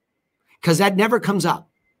 Because that never comes up.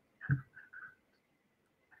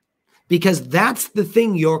 Because that's the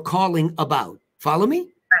thing you're calling about. Follow me?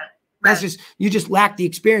 Right. That's just, you just lack the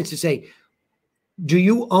experience to say,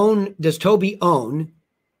 does Toby own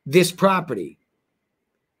this property?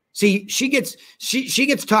 See, she gets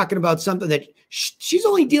talking about something that she's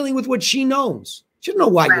only dealing with what she knows. She doesn't know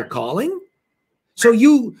why you're calling. So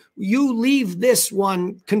you leave this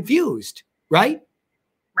one confused, right?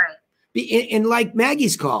 Right. And like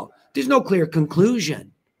Maggie's call, there's no clear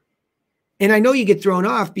conclusion. And I know you get thrown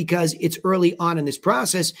off because it's early on in this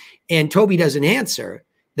process and Toby doesn't answer.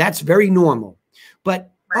 That's very normal.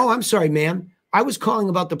 But, oh, I'm sorry, ma'am. I was calling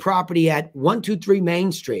about the property at 123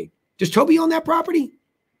 Main Street. Does Toby own that property?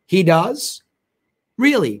 He does?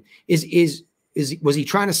 Really? Was he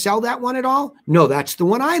trying to sell that one at all? No, that's the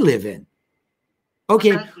one I live in.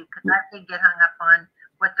 Okay. Well, thank you, because I did get hung up on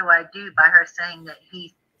what do I do by her saying that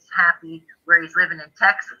he's happy where he's living in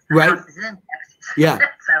Texas. The house is in Texas. Yeah.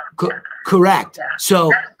 So, correct.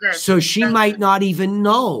 Yeah. So she might not even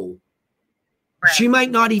know. Right. She might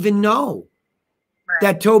not even know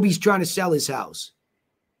that Toby's trying to sell his house.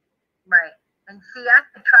 Right. And see, I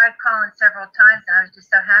tried calling several times and I was just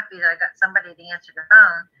so happy that I got somebody to answer the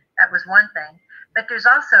phone. That was one thing. But there's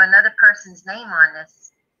also another person's name on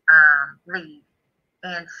this lead.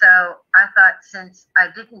 And so I thought since I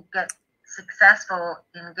didn't get successful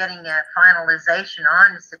in getting a finalization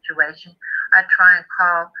on the situation, I'd try and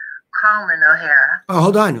call Colin O'Hara. Oh,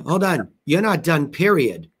 hold on. You're not done,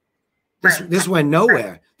 period. This went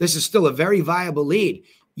nowhere. This is still a very viable lead.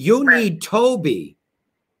 You need Toby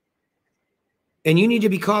and you need to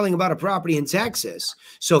be calling about a property in Texas.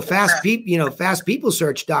 So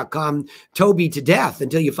fastpeoplesearch.com, Toby to death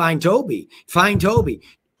until you find Toby. Find Toby.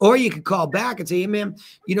 Or you could call back and say, hey, man,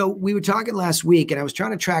 we were talking last week and I was trying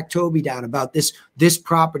to track Toby down about this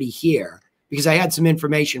property here because I had some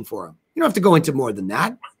information for him. You don't have to go into more than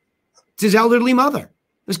that. It's his elderly mother.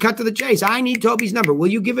 Let's cut to the chase. I need Toby's number. Will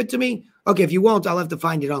you give it to me? Okay, if you won't, I'll have to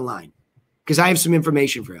find it online because I have some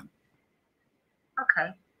information for him.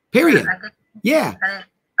 Okay. Period. Yeah.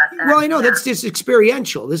 Well, I know that's just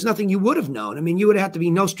experiential. There's nothing you would have known. I mean, you would have to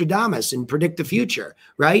be Nostradamus and predict the future,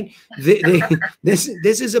 right? This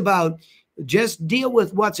is about just deal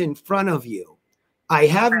with what's in front of you. I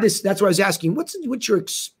have this. That's what I was asking. What's your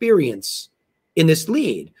experience in this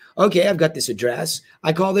lead? Okay, I've got this address.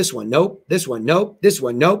 I call this one. Nope. This one. Nope. This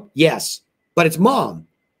one. Nope. Yes. But it's mom,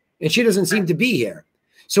 and she doesn't seem to be here.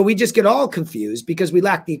 So we just get all confused because we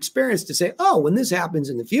lack the experience to say, oh, when this happens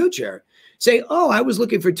in the future, say, oh, I was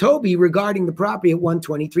looking for Toby regarding the property at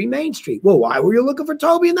 123 Main Street. Well, why were you looking for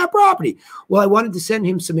Toby in that property? Well, I wanted to send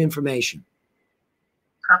him some information.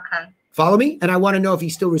 Okay. Follow me? And I want to know if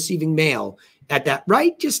he's still receiving mail at that,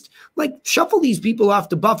 right? Just like shuffle these people off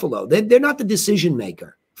to Buffalo. They're not the decision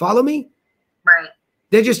maker. Follow me? Right.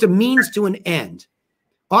 They're just a means to an end.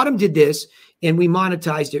 Autumn did this, and we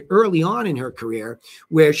monetized it early on in her career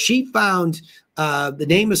where she found the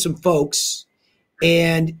name of some folks,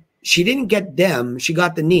 and she didn't get them. She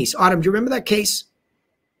got the niece. Autumn, do you remember that case?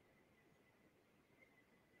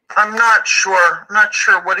 I'm not sure. I'm not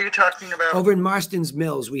sure. What are you talking about? Over in Marston's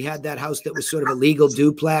Mills, we had that house that was sort of a legal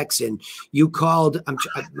duplex, and you called,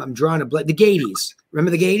 I'm drawing a blank, the Gaties.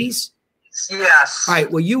 Remember the Gaties? Yes. All right.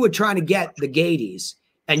 Well, you were trying to get the Gaties,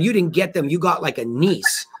 and you didn't get them. You got like a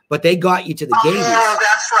niece, but they got you to the Gaties. Oh,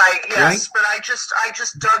 that's right. Yes, right? But I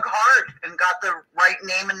just dug hard and got the right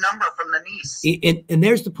name and number from the niece. And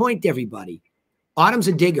there's the point, everybody. Autumn's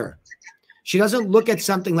a digger. She doesn't look at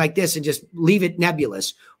something like this and just leave it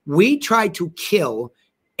nebulous. We try to kill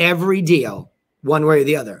every deal one way or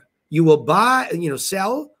the other. You will buy,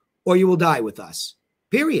 sell, or you will die with us,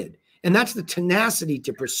 period. And that's the tenacity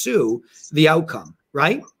to pursue the outcome,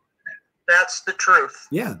 right? That's the truth.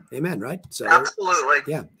 Yeah. Amen. Right. So absolutely.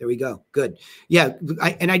 Yeah. There we go. Good. Yeah.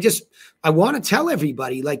 I want to tell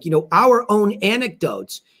everybody, our own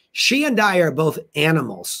anecdotes. She and I are both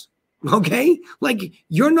animals. Okay. Like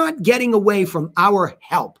you're not getting away from our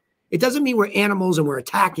help. It doesn't mean we're animals and we're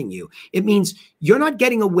attacking you. It means you're not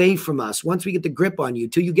getting away from us once we get the grip on you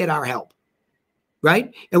till you get our help.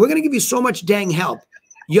 Right. And we're going to give you so much dang help.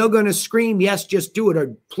 You're going to scream, yes, just do it.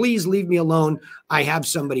 Or please leave me alone. I have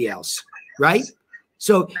somebody else. Right.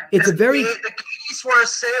 So it's a very. The Gaties were a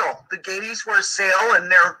sale. The Gaties were a sale, and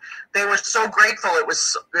they were so grateful. It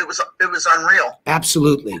was unreal.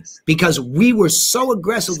 Absolutely, because we were so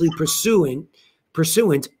aggressively pursuant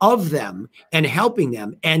of them and helping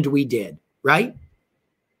them, and we did. Right.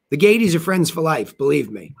 The Gaties are friends for life. Believe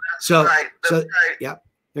me. So right. Yeah,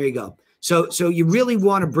 there you go. So you really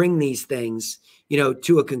want to bring these things,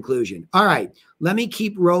 to a conclusion. All right, let me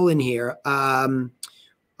keep rolling here. I'm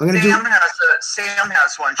going to Sam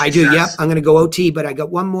has one. I do. Yep. I'm going to go OT, but I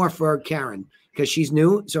got one more for Karen because she's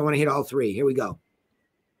new. So I want to hit all three. Here we go.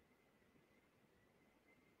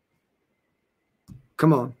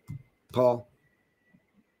 Come on, Paul.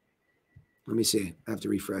 Let me see. I have to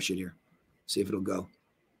refresh it here. See if it'll go.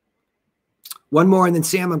 One more, and then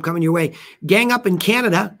Sam, I'm coming your way. Gang up in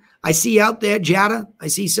Canada. I see you out there, Jada. I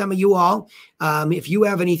see some of you all. If you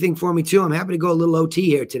have anything for me too, I'm happy to go a little OT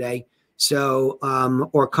here today. So,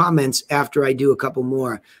 or comments after I do a couple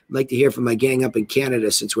more. I'd like to hear from my gang up in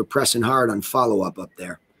Canada since we're pressing hard on follow-up up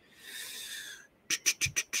there.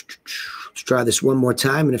 Let's try this one more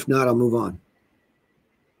time, and if not, I'll move on.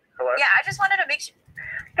 Hello? Yeah, I just wanted to make sure.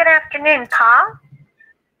 Good afternoon, Paul.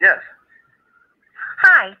 Yes.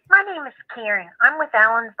 Hi, my name is Karen. I'm with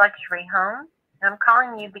Allen's Luxury Home. I'm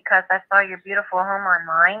calling you because I saw your beautiful home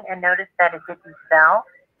online and noticed that it didn't sell.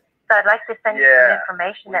 So I'd like to send you some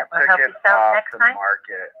information that will help you sell next time.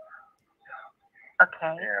 Market.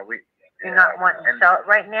 Okay. Yeah, you're not wanting to sell it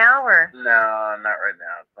right now, or? No, not right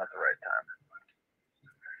now. It's not the right time.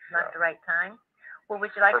 Not the right time. Well,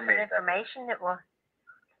 would you like some information that will?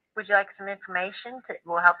 Would you like some information that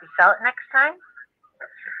will help you sell it next time?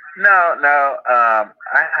 No. I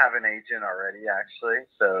have an agent already, actually.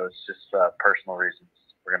 So it's just personal reasons.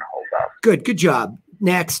 We're gonna hold off. Good job.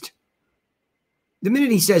 Next. The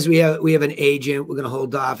minute he says we have an agent, we're going to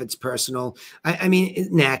hold off. It's personal. I mean,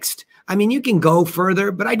 next. I mean, you can go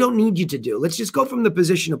further, but I don't need you to do. Let's just go from the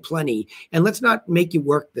position of plenty, and let's not make you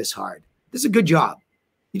work this hard. This is a good job.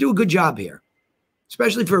 You do a good job here.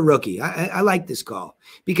 especially for a rookie. I like this call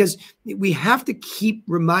because we have to keep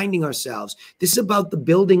reminding ourselves this is about the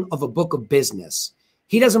building of a book of business.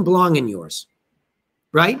 He doesn't belong in yours,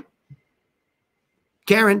 right?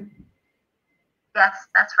 Karen? Yes,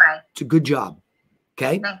 that's right. It's a good job.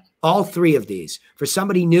 Okay. Thank you. All three of these. For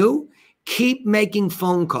somebody new, keep making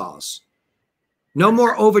phone calls. No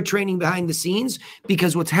more overtraining behind the scenes,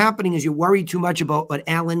 because what's happening is you worry too much about what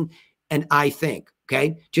Alan and I think.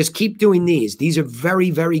 Okay. Just keep doing these. These are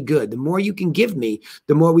very, very good. The more you can give me,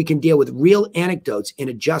 the more we can deal with real anecdotes and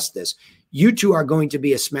adjust this. You two are going to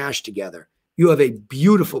be a smash together. You have a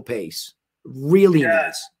beautiful pace. Really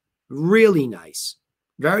nice. Really nice.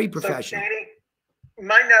 Very professional. So, Danny,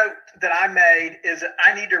 my note that I made is that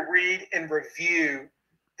I need to read and review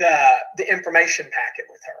the information packet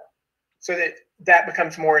with her so that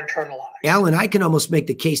becomes more internalized. Alan, I can almost make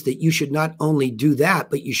the case that you should not only do that,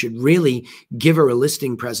 but you should really give her a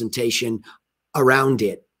listing presentation around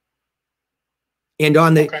it. And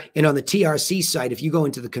on the TRC site, if you go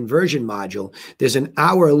into the conversion module, there's an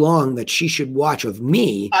hour long that she should watch of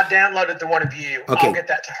me. I downloaded the one of you. Okay. I'll get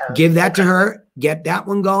that to her. Give that to her, get that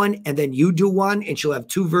one going, and then you do one, and she'll have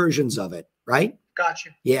two versions of it, right? Got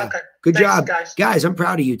you. Yeah. Okay. Good Thanks, job. guys. Guys, I'm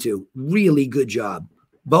proud of you two. Really good job.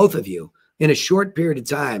 Both of you. In a short period of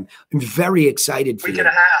time. I'm very excited for you. Week and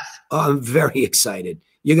a half. Oh, I'm very excited.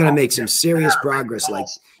 You're going to make some serious progress.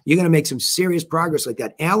 You're going to make some serious progress like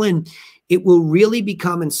that. Alan, it will really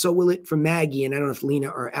become, and so will it for Maggie, and I don't know if Lena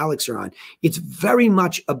or Alex are on. It's very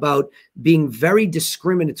much about being very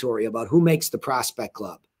discriminatory about who makes the prospect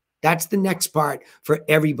club. That's the next part for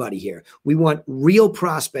everybody here. We want real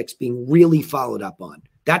prospects being really followed up on.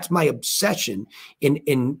 That's my obsession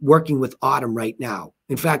in working with Autumn right now.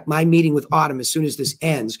 In fact, my meeting with Autumn, as soon as this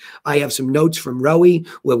ends, I have some notes from Rowie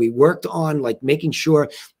where we worked on like making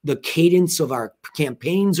sure the cadence of our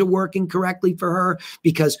campaigns are working correctly for her,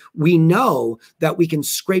 because we know that we can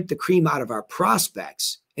scrape the cream out of our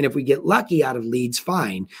prospects. And if we get lucky out of leads,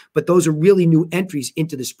 fine. But those are really new entries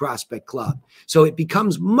into this prospect club. So it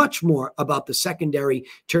becomes much more about the secondary,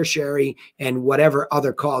 tertiary, and whatever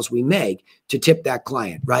other calls we make to tip that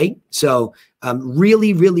client, right? So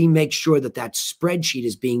really, really make sure that that spreadsheet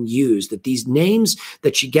is being used, that these names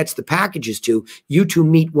that she gets the packages to, you two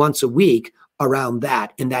meet once a week around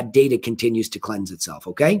that, and that data continues to cleanse itself,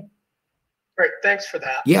 okay? Great. Thanks for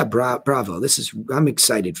that. Yeah, bravo. I'm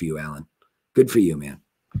excited for you, Alan. Good for you, man.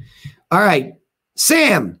 All right,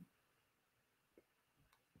 Sam.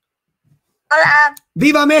 Hola.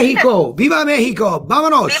 Viva Mexico. Viva Mexico.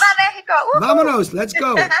 Vámonos. Viva Mexico. Vámonos. Let's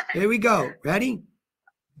go. Here we go. Ready?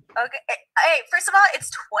 Okay. Hey, first of all, it's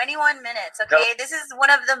 21 minutes. Okay. Nope. This is one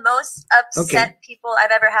of the most upset people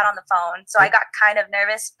I've ever had on the phone. So I got kind of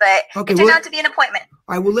nervous, but it turned out to be an appointment.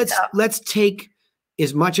 All right. Well, let's take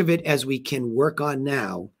as much of it as we can work on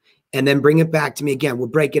now, and then bring it back to me again. We'll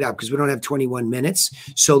break it up because we don't have 21 minutes.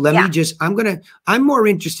 So let me just, I'm more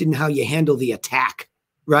interested in how you handle the attack,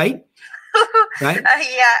 right? Right?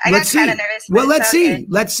 Yeah, I got kind of nervous. Well, let's see.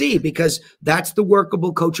 Let's see, because that's the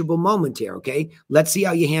workable, coachable moment here, okay? Let's see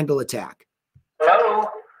how you handle attack. Hello?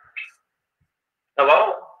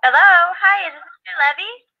 Hello? Hello. Hi, is this Mr.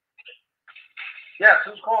 Levy? Yes,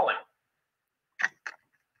 who's calling?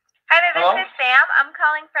 Hi there, Hello? this is Sam. I'm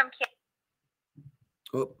calling from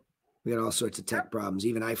Oh, we got all sorts of tech problems.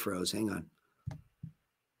 Even I froze. Hang on.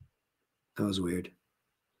 That was weird. It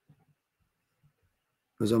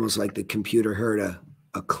was almost like the computer heard a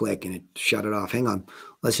click and it shut it off. Hang on.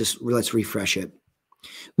 Let's refresh it.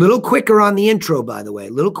 Little quicker on the intro, by the way.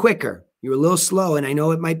 A little quicker. You're a little slow, and I know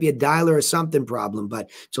it might be a dialer or something problem, but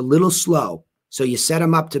it's a little slow. So you set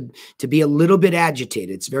them up to be a little bit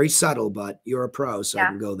agitated. It's very subtle, but you're a pro, so I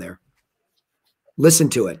can go there. Listen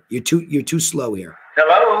to it. You're too slow here.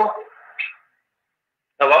 Hello?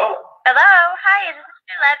 Hello? Hello. Hi, is this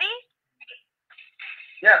Mr. Levy?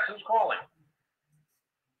 Yes, who's calling?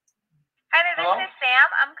 Hi there, Hello? this is Sam.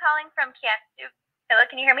 I'm calling from Kansas. Hello,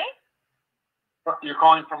 can you hear me? You're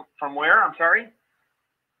calling from where? I'm sorry?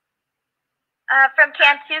 From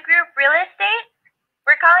Cantu Group Real Estate.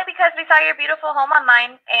 We're calling because we saw your beautiful home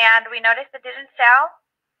online and we noticed it didn't sell.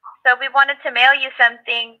 So we wanted to mail you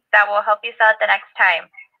something that will help you sell it the next time.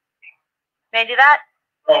 May I do that?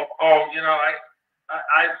 Oh, you know,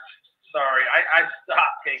 I'm sorry. I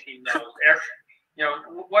stopped taking those. You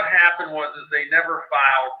know, what happened was they never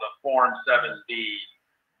filed the Form 7B.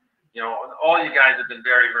 You know, all you guys have been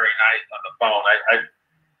very, very nice on the phone.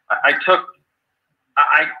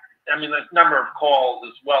 I mean, the number of calls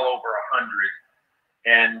is well over 100.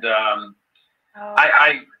 And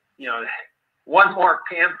you know, one more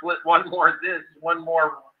pamphlet, one more this, one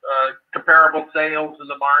more comparable sales in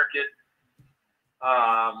the market.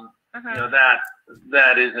 You know,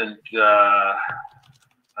 that isn't,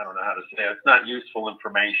 I don't know how to say it. It's not useful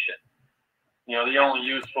information. You know, the only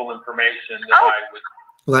useful information that I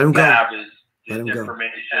would have is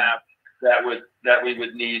information that we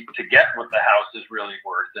would need to get what the house is really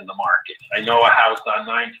worth in the market. I know a house on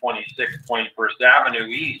 926 21st Avenue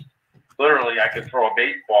East. Literally, I could throw a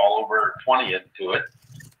baseball over 20th to it.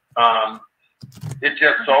 It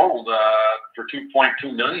just sold for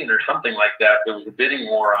 $2.2 million or something like that. There was a bidding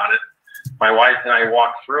war on it. My wife and I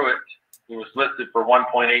walked through it. It was listed for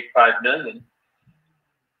 $1.85 million,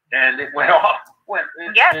 and it went off.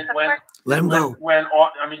 Let him go.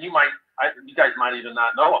 I mean, you guys might even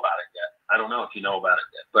not know about it yet. I don't know if you know about it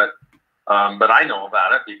yet, but I know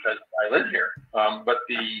about it because I live here.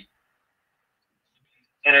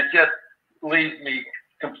 And it just leaves me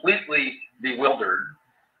completely bewildered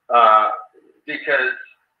because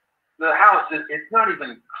the house it's not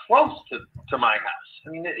even close to my house. I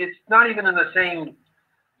mean, it's not even in the same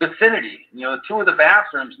vicinity. You know, 2 of the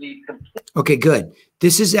bathrooms need complete. Okay, good.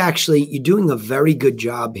 This is actually, you're doing a very good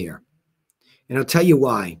job here. And I'll tell you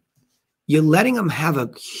why. You're letting him have a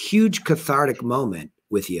huge cathartic moment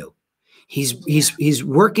with you. He's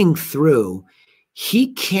working through.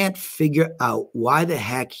 He can't figure out why the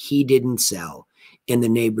heck he didn't sell and the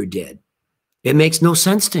neighbor did. It makes no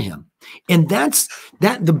sense to him. And that's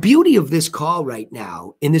the beauty of this call right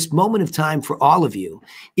now in this moment of time for all of you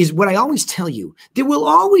is what I always tell you. There will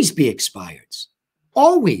always be expireds.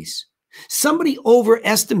 Always. Somebody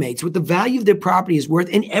overestimates what the value of their property is worth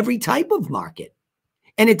in every type of market.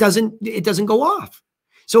 And it doesn't go off.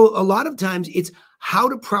 So a lot of times it's how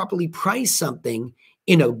to properly price something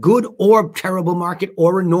in a good or terrible market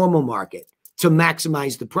or a normal market to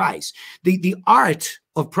maximize the price. The art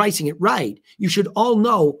of pricing it right, you should all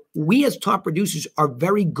know we as top producers are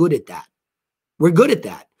very good at that. We're good at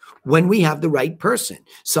that when we have the right person,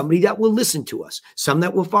 somebody that will listen to us, some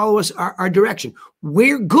that will follow us, our direction.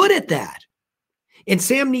 We're good at that. And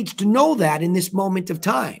Sam needs to know that in this moment of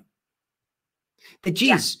time. That,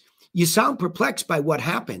 geez, you sound perplexed by what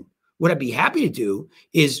happened. What I'd be happy to do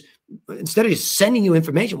is, instead of just sending you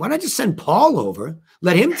information, why not just send Paul over?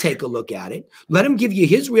 Let him take a look at it. Let him give you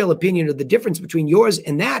his real opinion of the difference between yours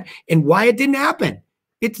and that and why it didn't happen.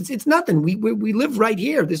 It's nothing. We live right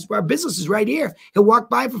here. Our business is right here. He'll walk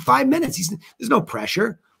by for 5 minutes. There's no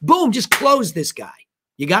pressure. Boom, just close this guy.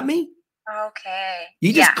 You got me? Okay.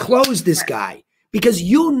 You just close this guy because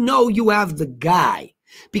you know you have the guy.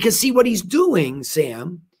 Because see what he's doing,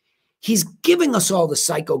 Sam, he's giving us all the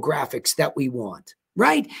psychographics that we want,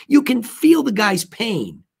 right? You can feel the guy's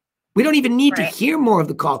pain. We don't even need to hear more of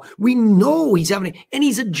the call. We know he's having it, and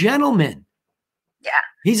he's a gentleman. Yeah.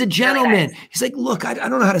 He's a gentleman. Really nice. He's like, look, I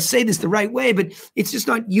don't know how to say this the right way, but it's just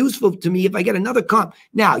not useful to me if I get another comp.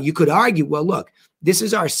 Now, you could argue, well, look, this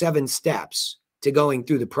is our 7 steps to going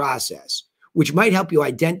through the process, which might help you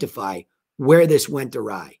identify where this went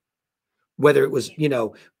awry. Whether it was,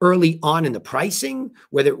 early on in the pricing,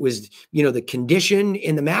 whether it was, the condition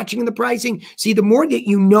in the matching and the pricing. See, the more that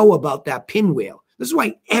you know about that pinwheel, this is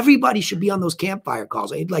why everybody should be on those campfire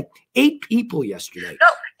calls. I had like 8 people yesterday. No,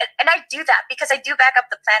 and I do that because I do back up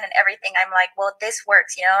the plan and everything. I'm like, well, this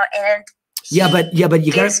works, and but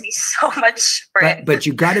you gives me so much for it. But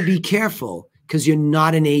you got to be careful because you're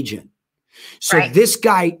not an agent. So this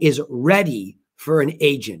guy is ready for an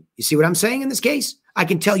agent. You see what I'm saying in this case? I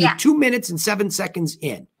can tell you 2 minutes and 7 seconds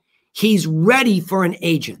in, he's ready for an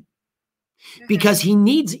agent because he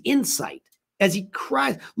needs insight as he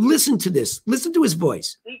cries. Listen to this. Listen to his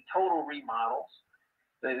voice. Total remodels.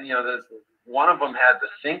 One of them had the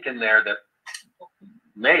sink in there that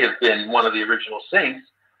may have been one of the original sinks,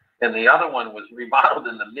 and the other one was remodeled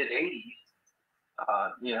in the mid '80s.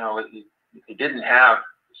 It didn't have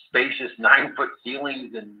spacious 9-foot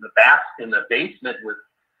ceilings in the basement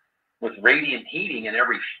with radiant heating in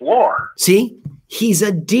every floor. See, he's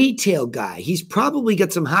a detail guy. He's probably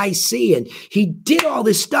got some high C, and he did all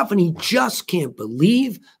this stuff, and he just can't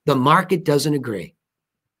believe the market doesn't agree.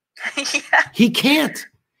 He can't.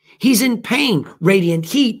 He's in pain. Radiant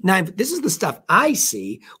heat. This is the stuff I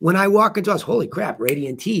see when I walk into us. Holy crap,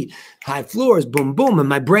 radiant heat, high floors, boom, boom, and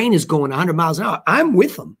my brain is going 100 miles an hour. I'm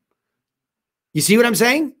with him. You see what I'm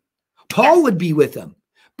saying? Paul would be with him,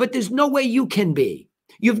 but there's no way you can be.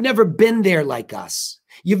 You've never been there like us.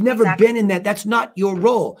 You've never been in that. That's not your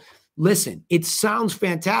role. Listen, it sounds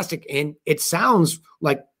fantastic. And it sounds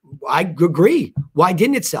like I agree. Why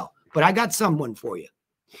didn't it sell? But I got someone for you.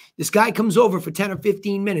 This guy comes over for 10 or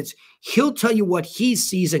 15 minutes. He'll tell you what he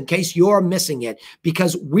sees in case you're missing it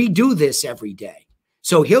because we do this every day.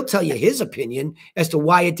 So he'll tell you his opinion as to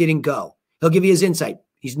why it didn't go. He'll give you his insight.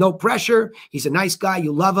 He's no pressure. He's a nice guy.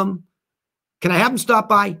 You love him. Can I have him stop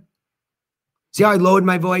by? See how I lowered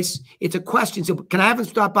my voice? It's a question. So can I have him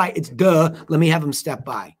stop by? It's duh. Let me have him step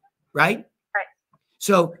by. Right? Right.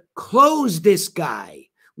 So close this guy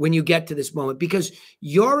when you get to this moment, because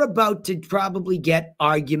you're about to probably get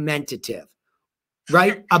argumentative,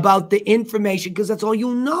 right? About the information, because that's all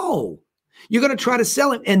you know. You're going to try to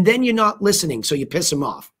sell him, and then you're not listening, so you piss him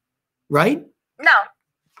off, right?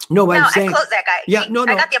 No, I'm saying, I closed that guy. Yeah, no.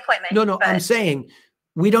 I got the appointment. No, but... I'm saying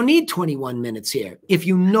we don't need 21 minutes here. If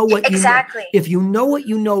you know what exactly. you know, if you know what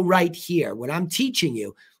you know right here, what I'm teaching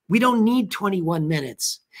you, we don't need 21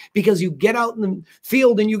 minutes, because you get out in the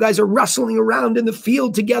field and you guys are wrestling around in the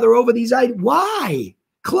field together over these items. Why?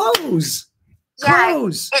 Close. Yeah,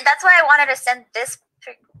 Close. That's why I wanted to send this,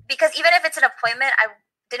 because even if it's an appointment, I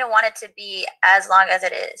didn't want it to be as long as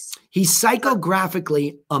it is. He's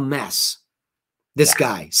psychographically a mess. This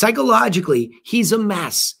guy, psychologically, he's a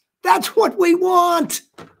mess. That's what we want.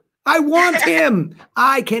 I want him.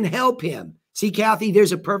 I can help him. See, Kathy,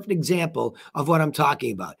 there's a perfect example of what I'm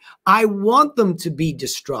talking about. I want them to be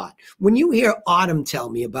distraught. When you hear Autumn tell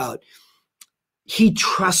me about, he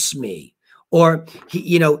trusts me, or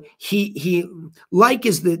he like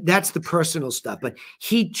is that's the personal stuff, but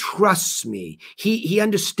he trusts me. He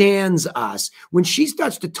understands us. When she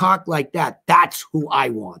starts to talk like that, that's who I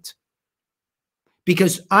want.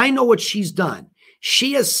 Because I know what she's done.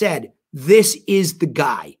 She has said, this is the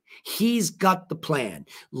guy. He's got the plan.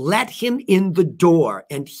 Let him in the door,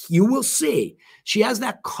 and you will see. She has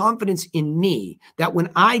that confidence in me that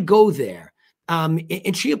when I go there,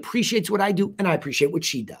 and she appreciates what I do, and I appreciate what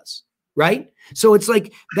she does, right? So it's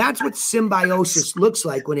like, that's what symbiosis looks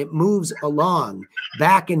like when it moves along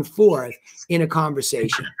back and forth in a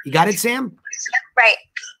conversation. You got it, Sam? Right.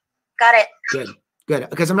 Got it. Good. Good,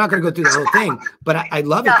 because I'm not going to go through the whole thing, but I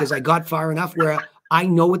love it because I got far enough where I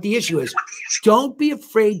know what the issue is. Don't be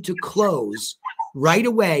afraid to close right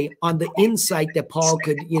away on the insight that Paul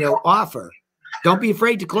could, offer. Don't be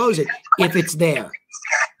afraid to close it if it's there.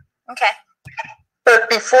 Okay. But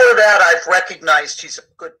before that, I've recognized he's a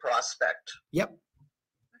good prospect. Yep.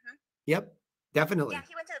 Mm-hmm. Yep, definitely. Yeah,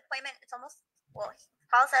 he went to the appointment. It's almost,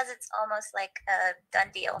 Paul says it's almost like a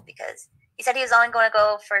done deal, because he said he was only going to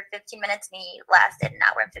go for 15 minutes, and he lasted an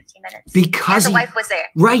hour and 15 minutes. Because the wife was there.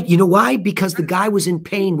 Right. You know why? Because the guy was in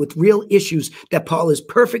pain with real issues that Paul is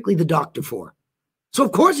perfectly the doctor for. So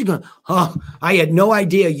of course you're going, I had no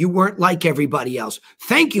idea you weren't like everybody else.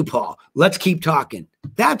 Thank you, Paul. Let's keep talking.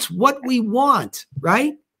 That's what we want,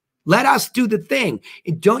 right? Let us do the thing.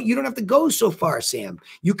 You don't have to go so far, Sam.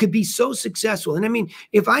 You could be so successful. And I mean,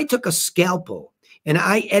 if I took a scalpel and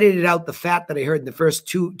I edited out the fat that I heard in the first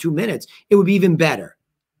two minutes, it would be even better.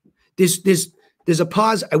 There's a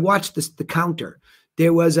pause. I watched the counter.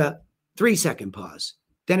 There was a 3-second pause,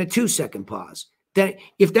 then a 2-second pause. Then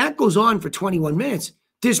if that goes on for 21 minutes,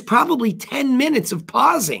 there's probably 10 minutes of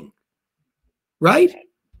pausing, right?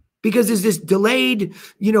 Because there's this delayed,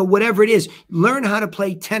 whatever it is. Learn how to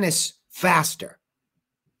play tennis faster.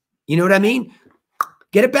 You know what I mean?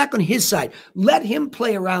 Get it back on his side. Let him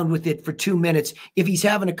play around with it for 2 minutes if he's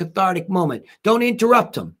having a cathartic moment. Don't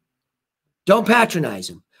interrupt him. Don't patronize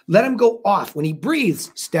him. Let him go off. When he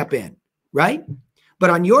breathes, step in, right? But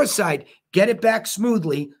on your side, get it back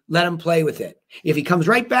smoothly. Let him play with it. If he comes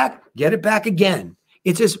right back, get it back again.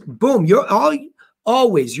 It's just boom. You're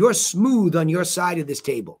smooth on your side of this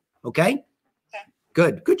table. Okay?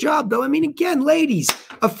 Good. Good job, though. I mean, again, ladies,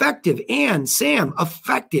 effective. Ann, Sam,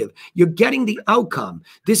 effective. You're getting the outcome.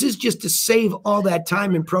 This is just to save all that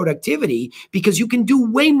time and productivity, because you can do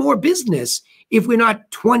way more business if we're not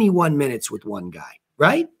 21 minutes with one guy,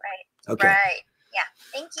 right? Right. Okay. Right. Yeah.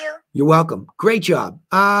 Thank you. You're welcome. Great job.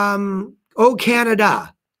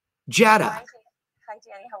 Canada. Jetta. Hi,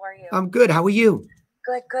 Danny. How are you? I'm good. How are you?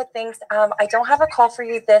 Good, thanks. I don't have a call for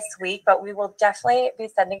you this week, but we will definitely be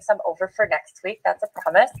sending some over for next week. That's a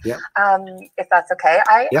promise. Yep. If that's okay.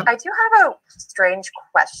 I do have a strange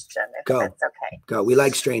question, if it's okay. Go. We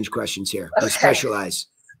like strange questions here. We specialize.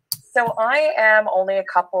 So I am only a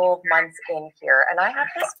couple of months in here, and I have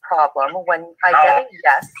this problem when I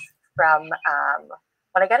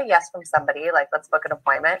get a yes from somebody, like, let's book an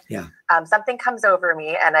appointment. Yeah. Something comes over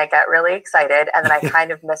me and I get really excited, and then I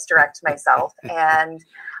kind of misdirect myself. And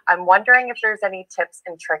I'm wondering if there's any tips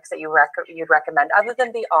and tricks that you'd recommend, other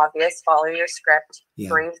than the obvious, follow your script,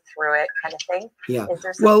 breathe through it kind of thing. Yeah. Is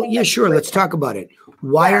there Well, yeah, sure. Let's talk about it.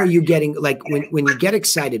 Why are you getting, like, when you get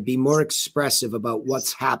excited, be more expressive about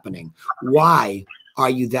what's happening. Why are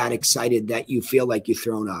you that excited that you feel like you're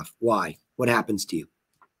thrown off? Why? What happens to you?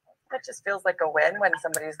 It just feels like a win when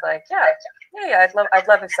somebody's like, yeah, I'd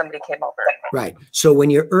love if somebody came over. Right. So when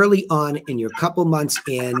you're early on and you're a couple months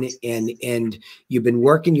in and you've been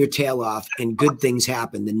working your tail off and good things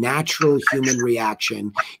happen, the natural human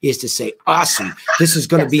reaction is to say, awesome, this is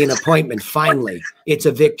going to be an appointment. Finally, it's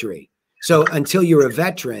a victory. So until you're a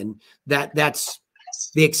veteran, that's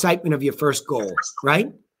the excitement of your first goal,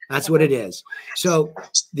 right? That's what it is. So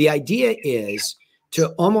the idea is to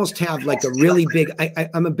almost have like a really big,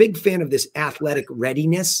 I'm a big fan of this athletic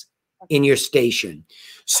readiness in your station,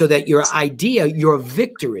 so that your idea, your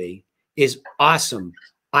victory is awesome.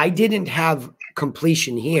 I didn't have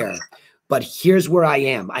completion here, but here's where I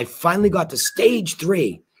am. I finally got to stage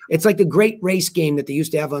 3. It's like the great race game that they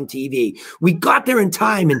used to have on TV. We got there in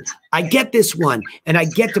time, and I get this one, and I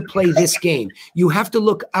get to play this game. You have to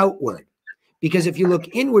look outward, because if you look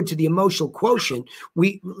inward to the emotional quotient,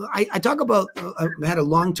 I talk about, I had a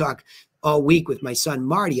long talk all week with my son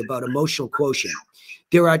Marty about emotional quotient.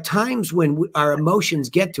 There are times when our emotions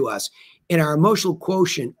get to us and our emotional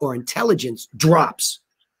quotient or intelligence drops,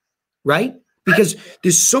 right? Because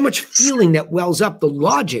there's so much feeling that wells up, the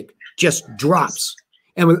logic just drops.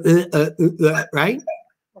 And we're, right?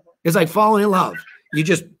 It's like falling in love. You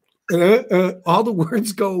just, all the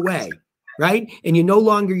words go away, right? And you're no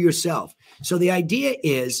longer yourself. So the idea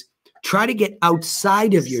is try to get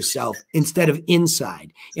outside of yourself instead of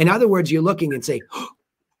inside. In other words, you're looking and say, oh,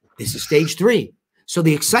 this is stage 3. So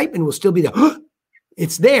the excitement will still be there. Oh,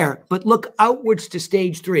 it's there, but look outwards to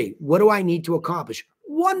stage 3. What do I need to accomplish?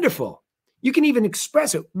 Wonderful. You can even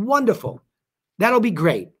express it. Wonderful. That'll be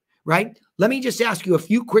great, right? Let me just ask you a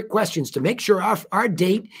few quick questions to make sure our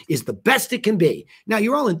date is the best it can be. Now,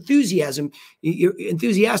 you're all you're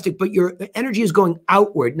enthusiastic, but your energy is going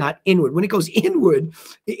outward, not inward. When it goes inward,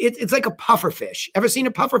 it's like a puffer fish. Ever seen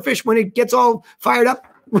a puffer fish when it gets all fired up,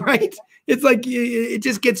 right? It's like it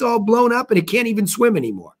just gets all blown up and it can't even swim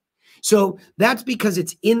anymore. So that's because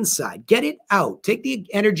it's inside. Get it out. Take the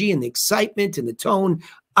energy and the excitement and the tone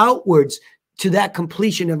outwards to that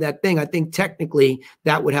completion of that thing. I think technically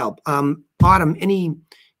that would help. Autumn,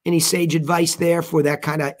 any sage advice there for that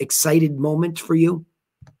kind of excited moment for you?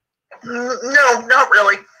 No, not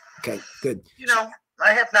really. Okay, good. You know,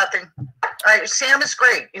 I have nothing. Sam is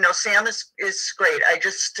great. You know, Sam is great. I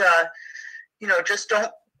just, you know, just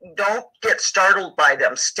don't get startled by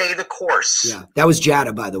them. Stay the course. Yeah, that was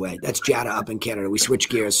Jada, by the way. That's Jada up in Canada. We switched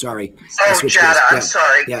gears. Sorry. Oh, Jada, gears. I'm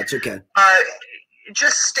sorry. Yeah, it's okay.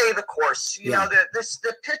 Just stay the course. You know, the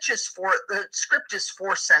script is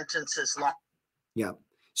 4 sentences long. Yeah.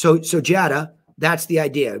 So Jada, that's the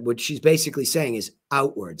idea. What she's basically saying is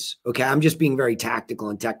outwards. Okay. I'm just being very tactical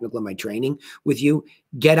and technical in my training with you.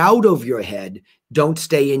 Get out of your head. Don't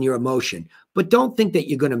stay in your emotion, but don't think that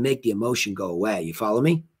you're going to make the emotion go away. You follow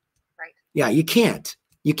me? Right. Yeah, you can't.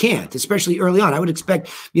 You can't, especially early on. I would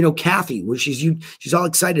expect, you know, Kathy, when she's all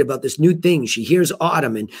excited about this new thing. She hears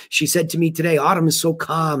Autumn, and she said to me today, Autumn is so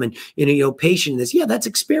calm and, you know, patient. This, yeah, that's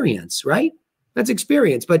experience, right? That's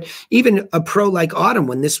experience. But even a pro like Autumn,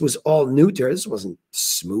 when this was all new to her, this wasn't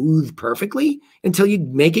smooth perfectly until you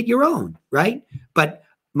make it your own, right? But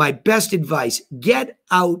my best advice, get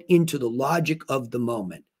out into the logic of the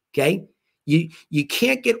moment, okay? You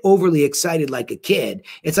can't get overly excited like a kid.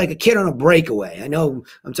 It's like a kid on a breakaway. I know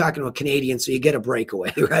I'm talking to a Canadian, so you get a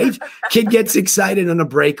breakaway, right? Kid gets excited on a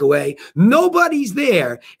breakaway. Nobody's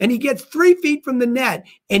there, and he gets 3 feet from the net,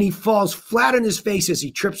 and he falls flat on his face as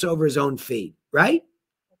he trips over his own feet, right?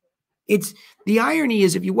 It's the irony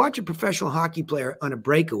is if you watch a professional hockey player on a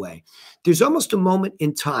breakaway, there's almost a moment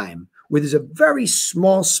in time where there's a very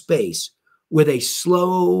small space where they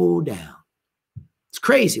slow down. It's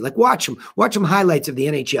crazy. Like watch them highlights of the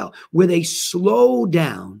NHL where they slow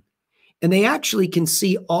down and they actually can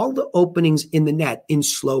see all the openings in the net in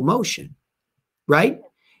slow motion, right?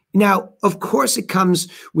 Now, of course it comes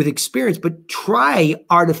with experience, but try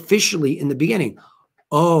artificially in the beginning.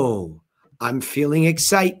 Oh, I'm feeling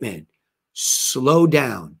excitement. Slow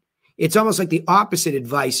down. It's almost like the opposite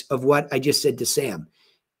advice of what I just said to Sam.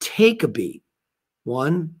 Take a beat.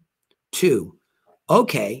 1, 2.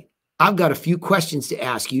 Okay. I've got a few questions to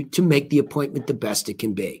ask you to make the appointment the best it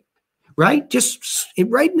can be, right? Just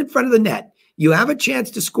right in front of the net. You have a chance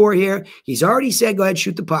to score here. He's already said, go ahead,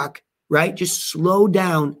 shoot the puck, right? Just slow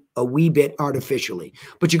down a wee bit artificially.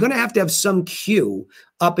 But you're going to have some cue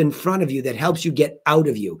up in front of you that helps you get out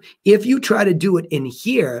of you. If you try to do it in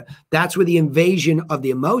here, that's where the invasion of the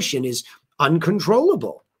emotion is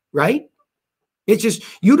uncontrollable, right? It's just,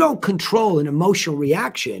 you don't control an emotional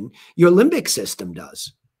reaction. Your limbic system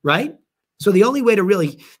does. Right? So the only way to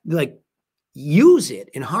really like use it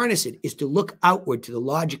and harness it is to look outward to the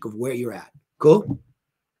logic of where you're at. Cool?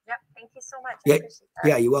 Yep. Thank you so much. Yeah,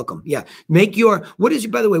 yeah, you're welcome. Yeah. Make your,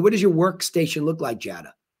 by the way, what does your workstation look like,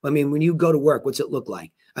 Jada? I mean, when you go to work, what's it look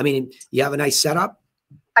like? I mean, you have a nice setup?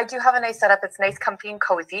 I do have a nice setup. It's nice, comfy, and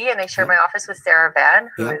cozy. And I share my office with Sarah Van,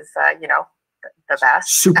 who is, you know, the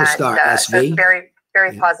best. Superstar and, SV. So it's very,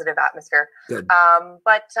 very positive atmosphere. Good.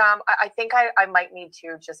 But I think I might need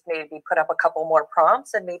to just maybe put up a couple more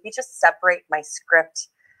prompts and maybe just separate my script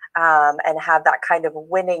and have that kind of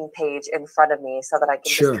winning page in front of me so that I can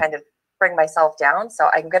just kind of bring myself down. So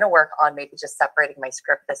I'm going to work on maybe just separating my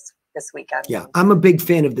script this weekend. Yeah. I'm a big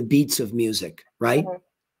fan of the beats of music, right?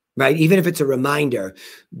 Right? Even if it's a reminder,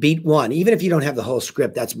 beat one, even if you don't have the whole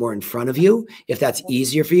script, that's more in front of you, if that's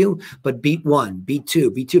easier for you, but beat one, beat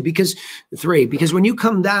two, because when you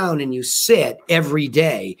come down and you sit every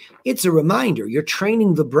day, it's a reminder. You're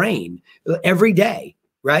training the brain every day,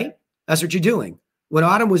 right? That's what you're doing. When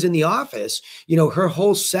Autumn was in the office, you know, her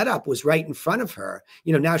whole setup was right in front of her.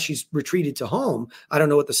 You know, now she's retreated to home. I don't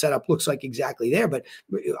know what the setup looks like exactly there, but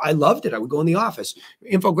I loved it. I would go in the office,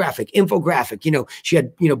 infographic, you know, she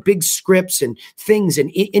had, you know, big scripts and things and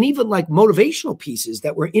even like motivational pieces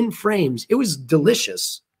that were in frames. It was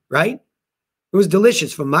delicious, right? It was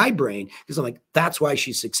delicious for my brain because I'm like, that's why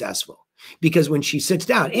she's successful. Because when she sits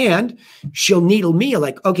down and she'll needle me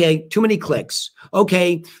like, okay, too many clicks.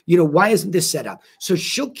 Okay, you know, why isn't this set up? So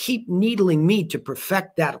she'll keep needling me to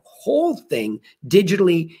perfect that whole thing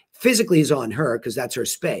digitally. Physically is on her because that's her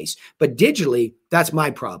space. But digitally, that's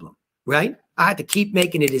my problem, right? I have to keep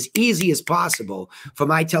making it as easy as possible for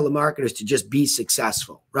my telemarketers to just be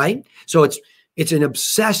successful, right? So it's an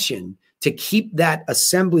obsession to keep that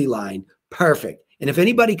assembly line perfect. And if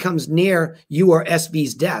anybody comes near you or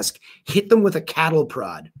SV's desk, hit them with a cattle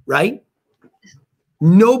prod, right?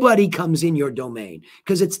 Nobody comes in your domain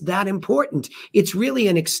because it's that important. It's really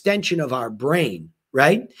an extension of our brain,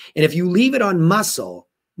 right? And if you leave it on muscle,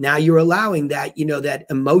 now you're allowing that, you know, that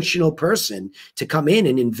emotional person to come in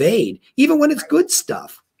and invade, even when it's good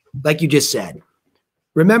stuff, like you just said.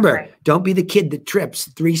 Remember, don't be the kid that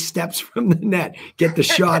trips 3 steps from the net. Get the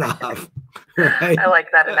shot off. Right? I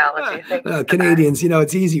like that analogy. Canadians, you know,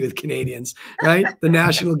 it's easy with Canadians, right? The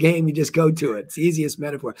national game, you just go to it. It's the easiest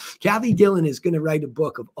metaphor. Kathy Dillon is going to write a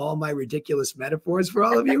book of all my ridiculous metaphors for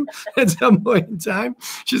all of you at some point in time.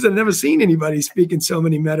 She said, I've never seen anybody speaking so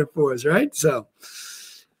many metaphors, right? So,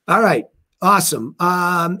 all right. Awesome.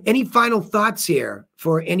 Any final thoughts here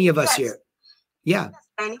for any of us here? Yeah.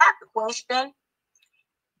 And you have the question.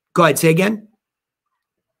 Go ahead, say again.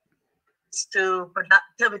 To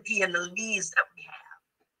productivity and the leads that we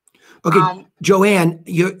have. Okay, Joanne,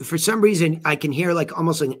 for some reason, I can hear like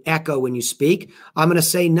almost an echo when you speak. I'm going to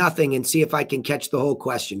say nothing and see if I can catch the whole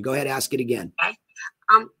question. Go ahead, ask it again. Okay.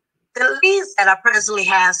 The leads that I presently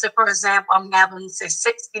have, so for example, I'm having, say,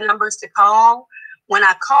 60 numbers to call. When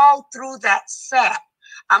I call through that set,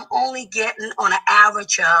 I'm only getting on an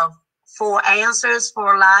average of 4 answers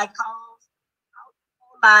for live calls.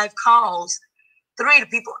 5 calls, 3 of the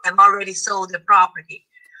people have already sold their property.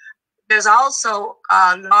 There's also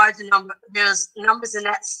a large number, there's numbers in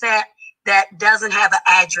that set that doesn't have an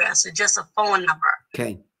address, it's just a phone number.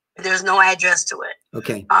 Okay. There's no address to it.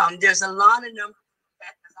 Okay. There's a lot of numbers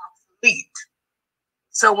that is obsolete.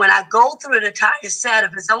 So when I go through the entire set,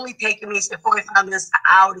 if it's only taking me, say, 45 minutes to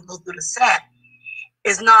an hour to go through the set,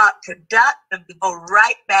 it's not productive to go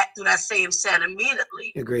right back through that same set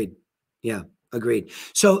immediately. Agreed. Yeah. Agreed.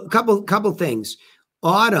 So a couple things.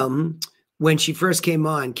 Autumn, when she first came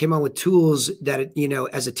on with tools that, you know,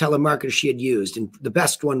 as a telemarketer she had used. And the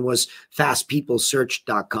best one was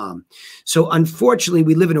fastpeoplesearch.com. So unfortunately,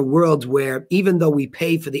 we live in a world where even though we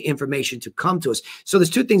pay for the information to come to us, so there's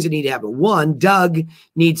 2 things that need to happen. One, Doug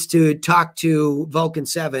needs to talk to Vulcan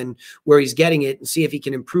 7 where he's getting it and see if he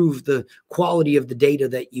can improve the quality of the data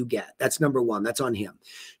that you get. That's number 1. That's on him.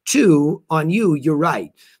 2, on you, you're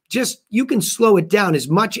right. Just, you can slow it down as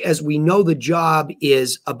much as we know the job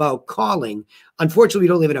is about calling. Unfortunately, we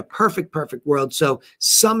don't live in a perfect world. So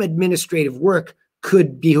some administrative work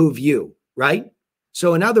could behoove you, right?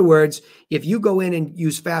 So in other words, if you go in and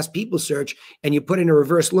use Fast People Search and you put in a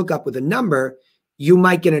reverse lookup with a number, you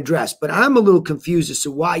might get an address. But I'm a little confused as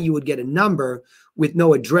to why you would get a number with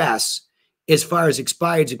no address as far as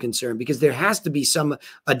expireds are concerned, because there has to be some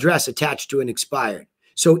address attached to an expired.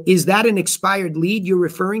 So is that an expired lead you're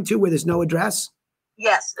referring to where there's no address?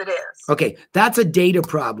 Yes, it is. Okay, that's a data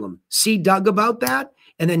problem. See Doug about that,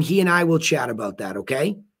 and then he and I will chat about that,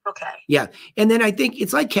 okay? Okay. Yeah. And then I think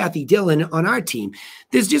it's like Kathy Dillon on our team.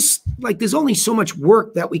 There's only so much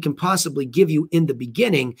work that we can possibly give you in the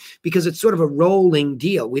beginning because it's sort of a rolling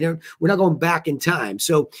deal. We're not going back in time.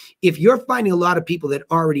 So if you're finding a lot of people that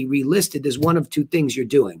already relisted, there's one of two things you're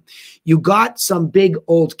doing. You got some big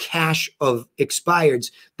old cache of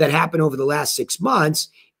expireds that happened over the last 6 months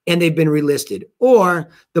and they've been relisted, or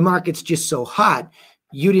the market's just so hot,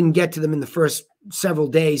 you didn't get to them in the first several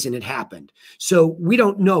days and it happened. So we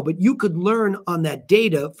don't know, but you could learn on that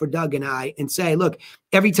data for Doug and I and say, look,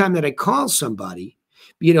 every time that I call somebody,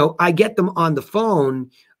 I get them on the phone.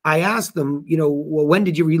 I ask them, well, when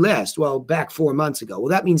did you relist? Well, back 4 months ago. Well,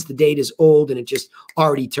 that means the data is old and it just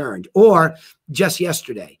already turned, or just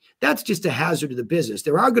yesterday. That's just a hazard of the business.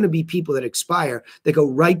 There are going to be people that expire that go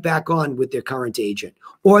right back on with their current agent,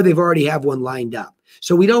 or they've already have one lined up.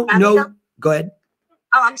 So we don't know. Go ahead.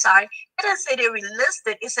 Oh, I'm sorry. It didn't say they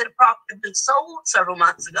relisted. It said the property had been sold several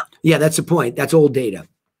months ago. Yeah, that's the point. That's old data.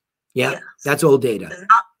 Yeah, that's old data. It's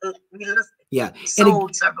not relisted. Yeah.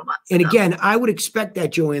 Sold several months ago. And again, I would expect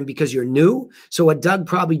that, Joanne, because you're new. So what Doug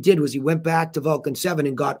probably did was he went back to Vulcan 7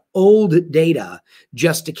 and got old data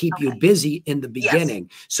just to keep you busy in the beginning.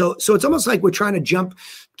 Yes. So it's almost like we're trying to jump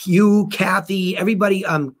you, Kathy, everybody,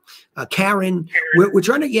 Karen. We're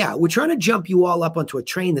trying to jump you all up onto a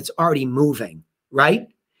train that's already moving. Right.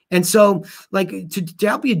 And so to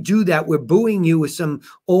help you do that, we're buoying you with some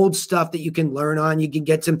old stuff that you can learn on. You can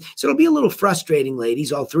get some. So it'll be a little frustrating,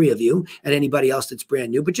 ladies, all three of you and anybody else that's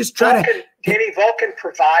brand new, but just try to. Danny, Vulcan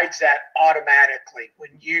provides that automatically. When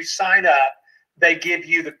you sign up, they give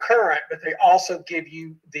you the current, but they also give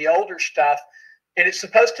you the older stuff. And it's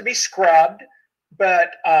supposed to be scrubbed,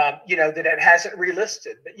 but that it hasn't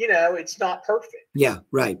relisted, but it's not perfect. Yeah,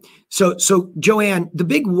 right. So Joanne, the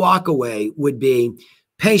big walk away would be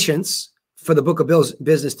patience for the book of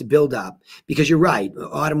business to build up, because you're right.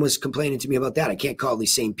 Autumn was complaining to me about that. I can't call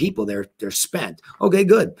these same people. They're spent. Okay,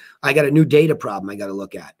 good. I got a new data problem I got to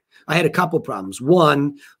look at. I had a couple problems.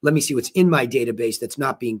 One, let me see what's in my database that's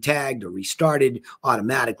not being tagged or restarted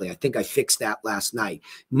automatically. I think I fixed that last night.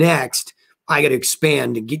 Next, I got to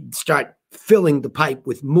expand and start filling the pipe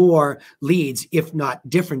with more leads, if not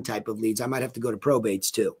different type of leads. I might have to go to probates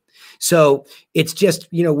too. So it's just,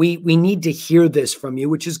 we need to hear this from you,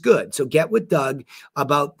 which is good. So get with Doug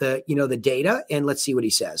about the data and let's see what he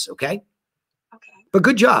says. Okay. Okay. But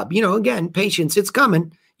good job. Again, patience, it's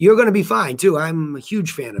coming. You're going to be fine too. I'm a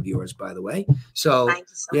huge fan of yours, by the way. So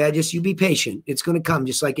yeah, just you be patient. It's going to come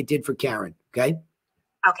just like it did for Karen. Okay.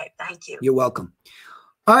 Okay. Thank you. You're welcome.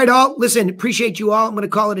 All right, all. Listen, appreciate you all. I'm going to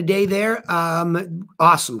call it a day there.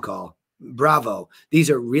 Awesome call. Bravo.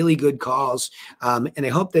 These are really good calls. And I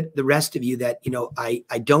hope that the rest of you that,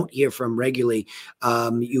 I don't hear from regularly,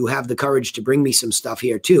 you have the courage to bring me some stuff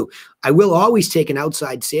here too. I will always take an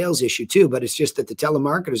outside sales issue too, but it's just that the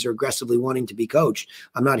telemarketers are aggressively wanting to be coached.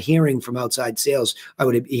 I'm not hearing from outside sales. I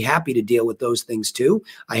would be happy to deal with those things too.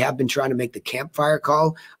 I have been trying to make the campfire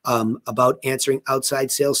call about answering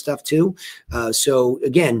outside sales stuff too. So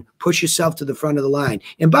again, push yourself to the front of the line.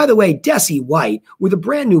 And by the way, Desi White with a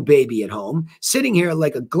brand new baby at home, sitting here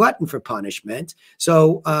like a glutton for punishment.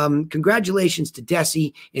 So congratulations to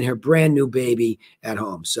Desi and her brand new baby at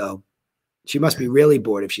home. So she must be really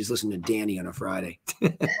bored if she's listening to Danny on a Friday.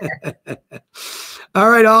 All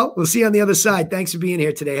right, all. We'll see you on the other side. Thanks for being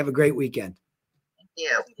here today. Have a great weekend. Thank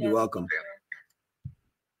you. You're welcome.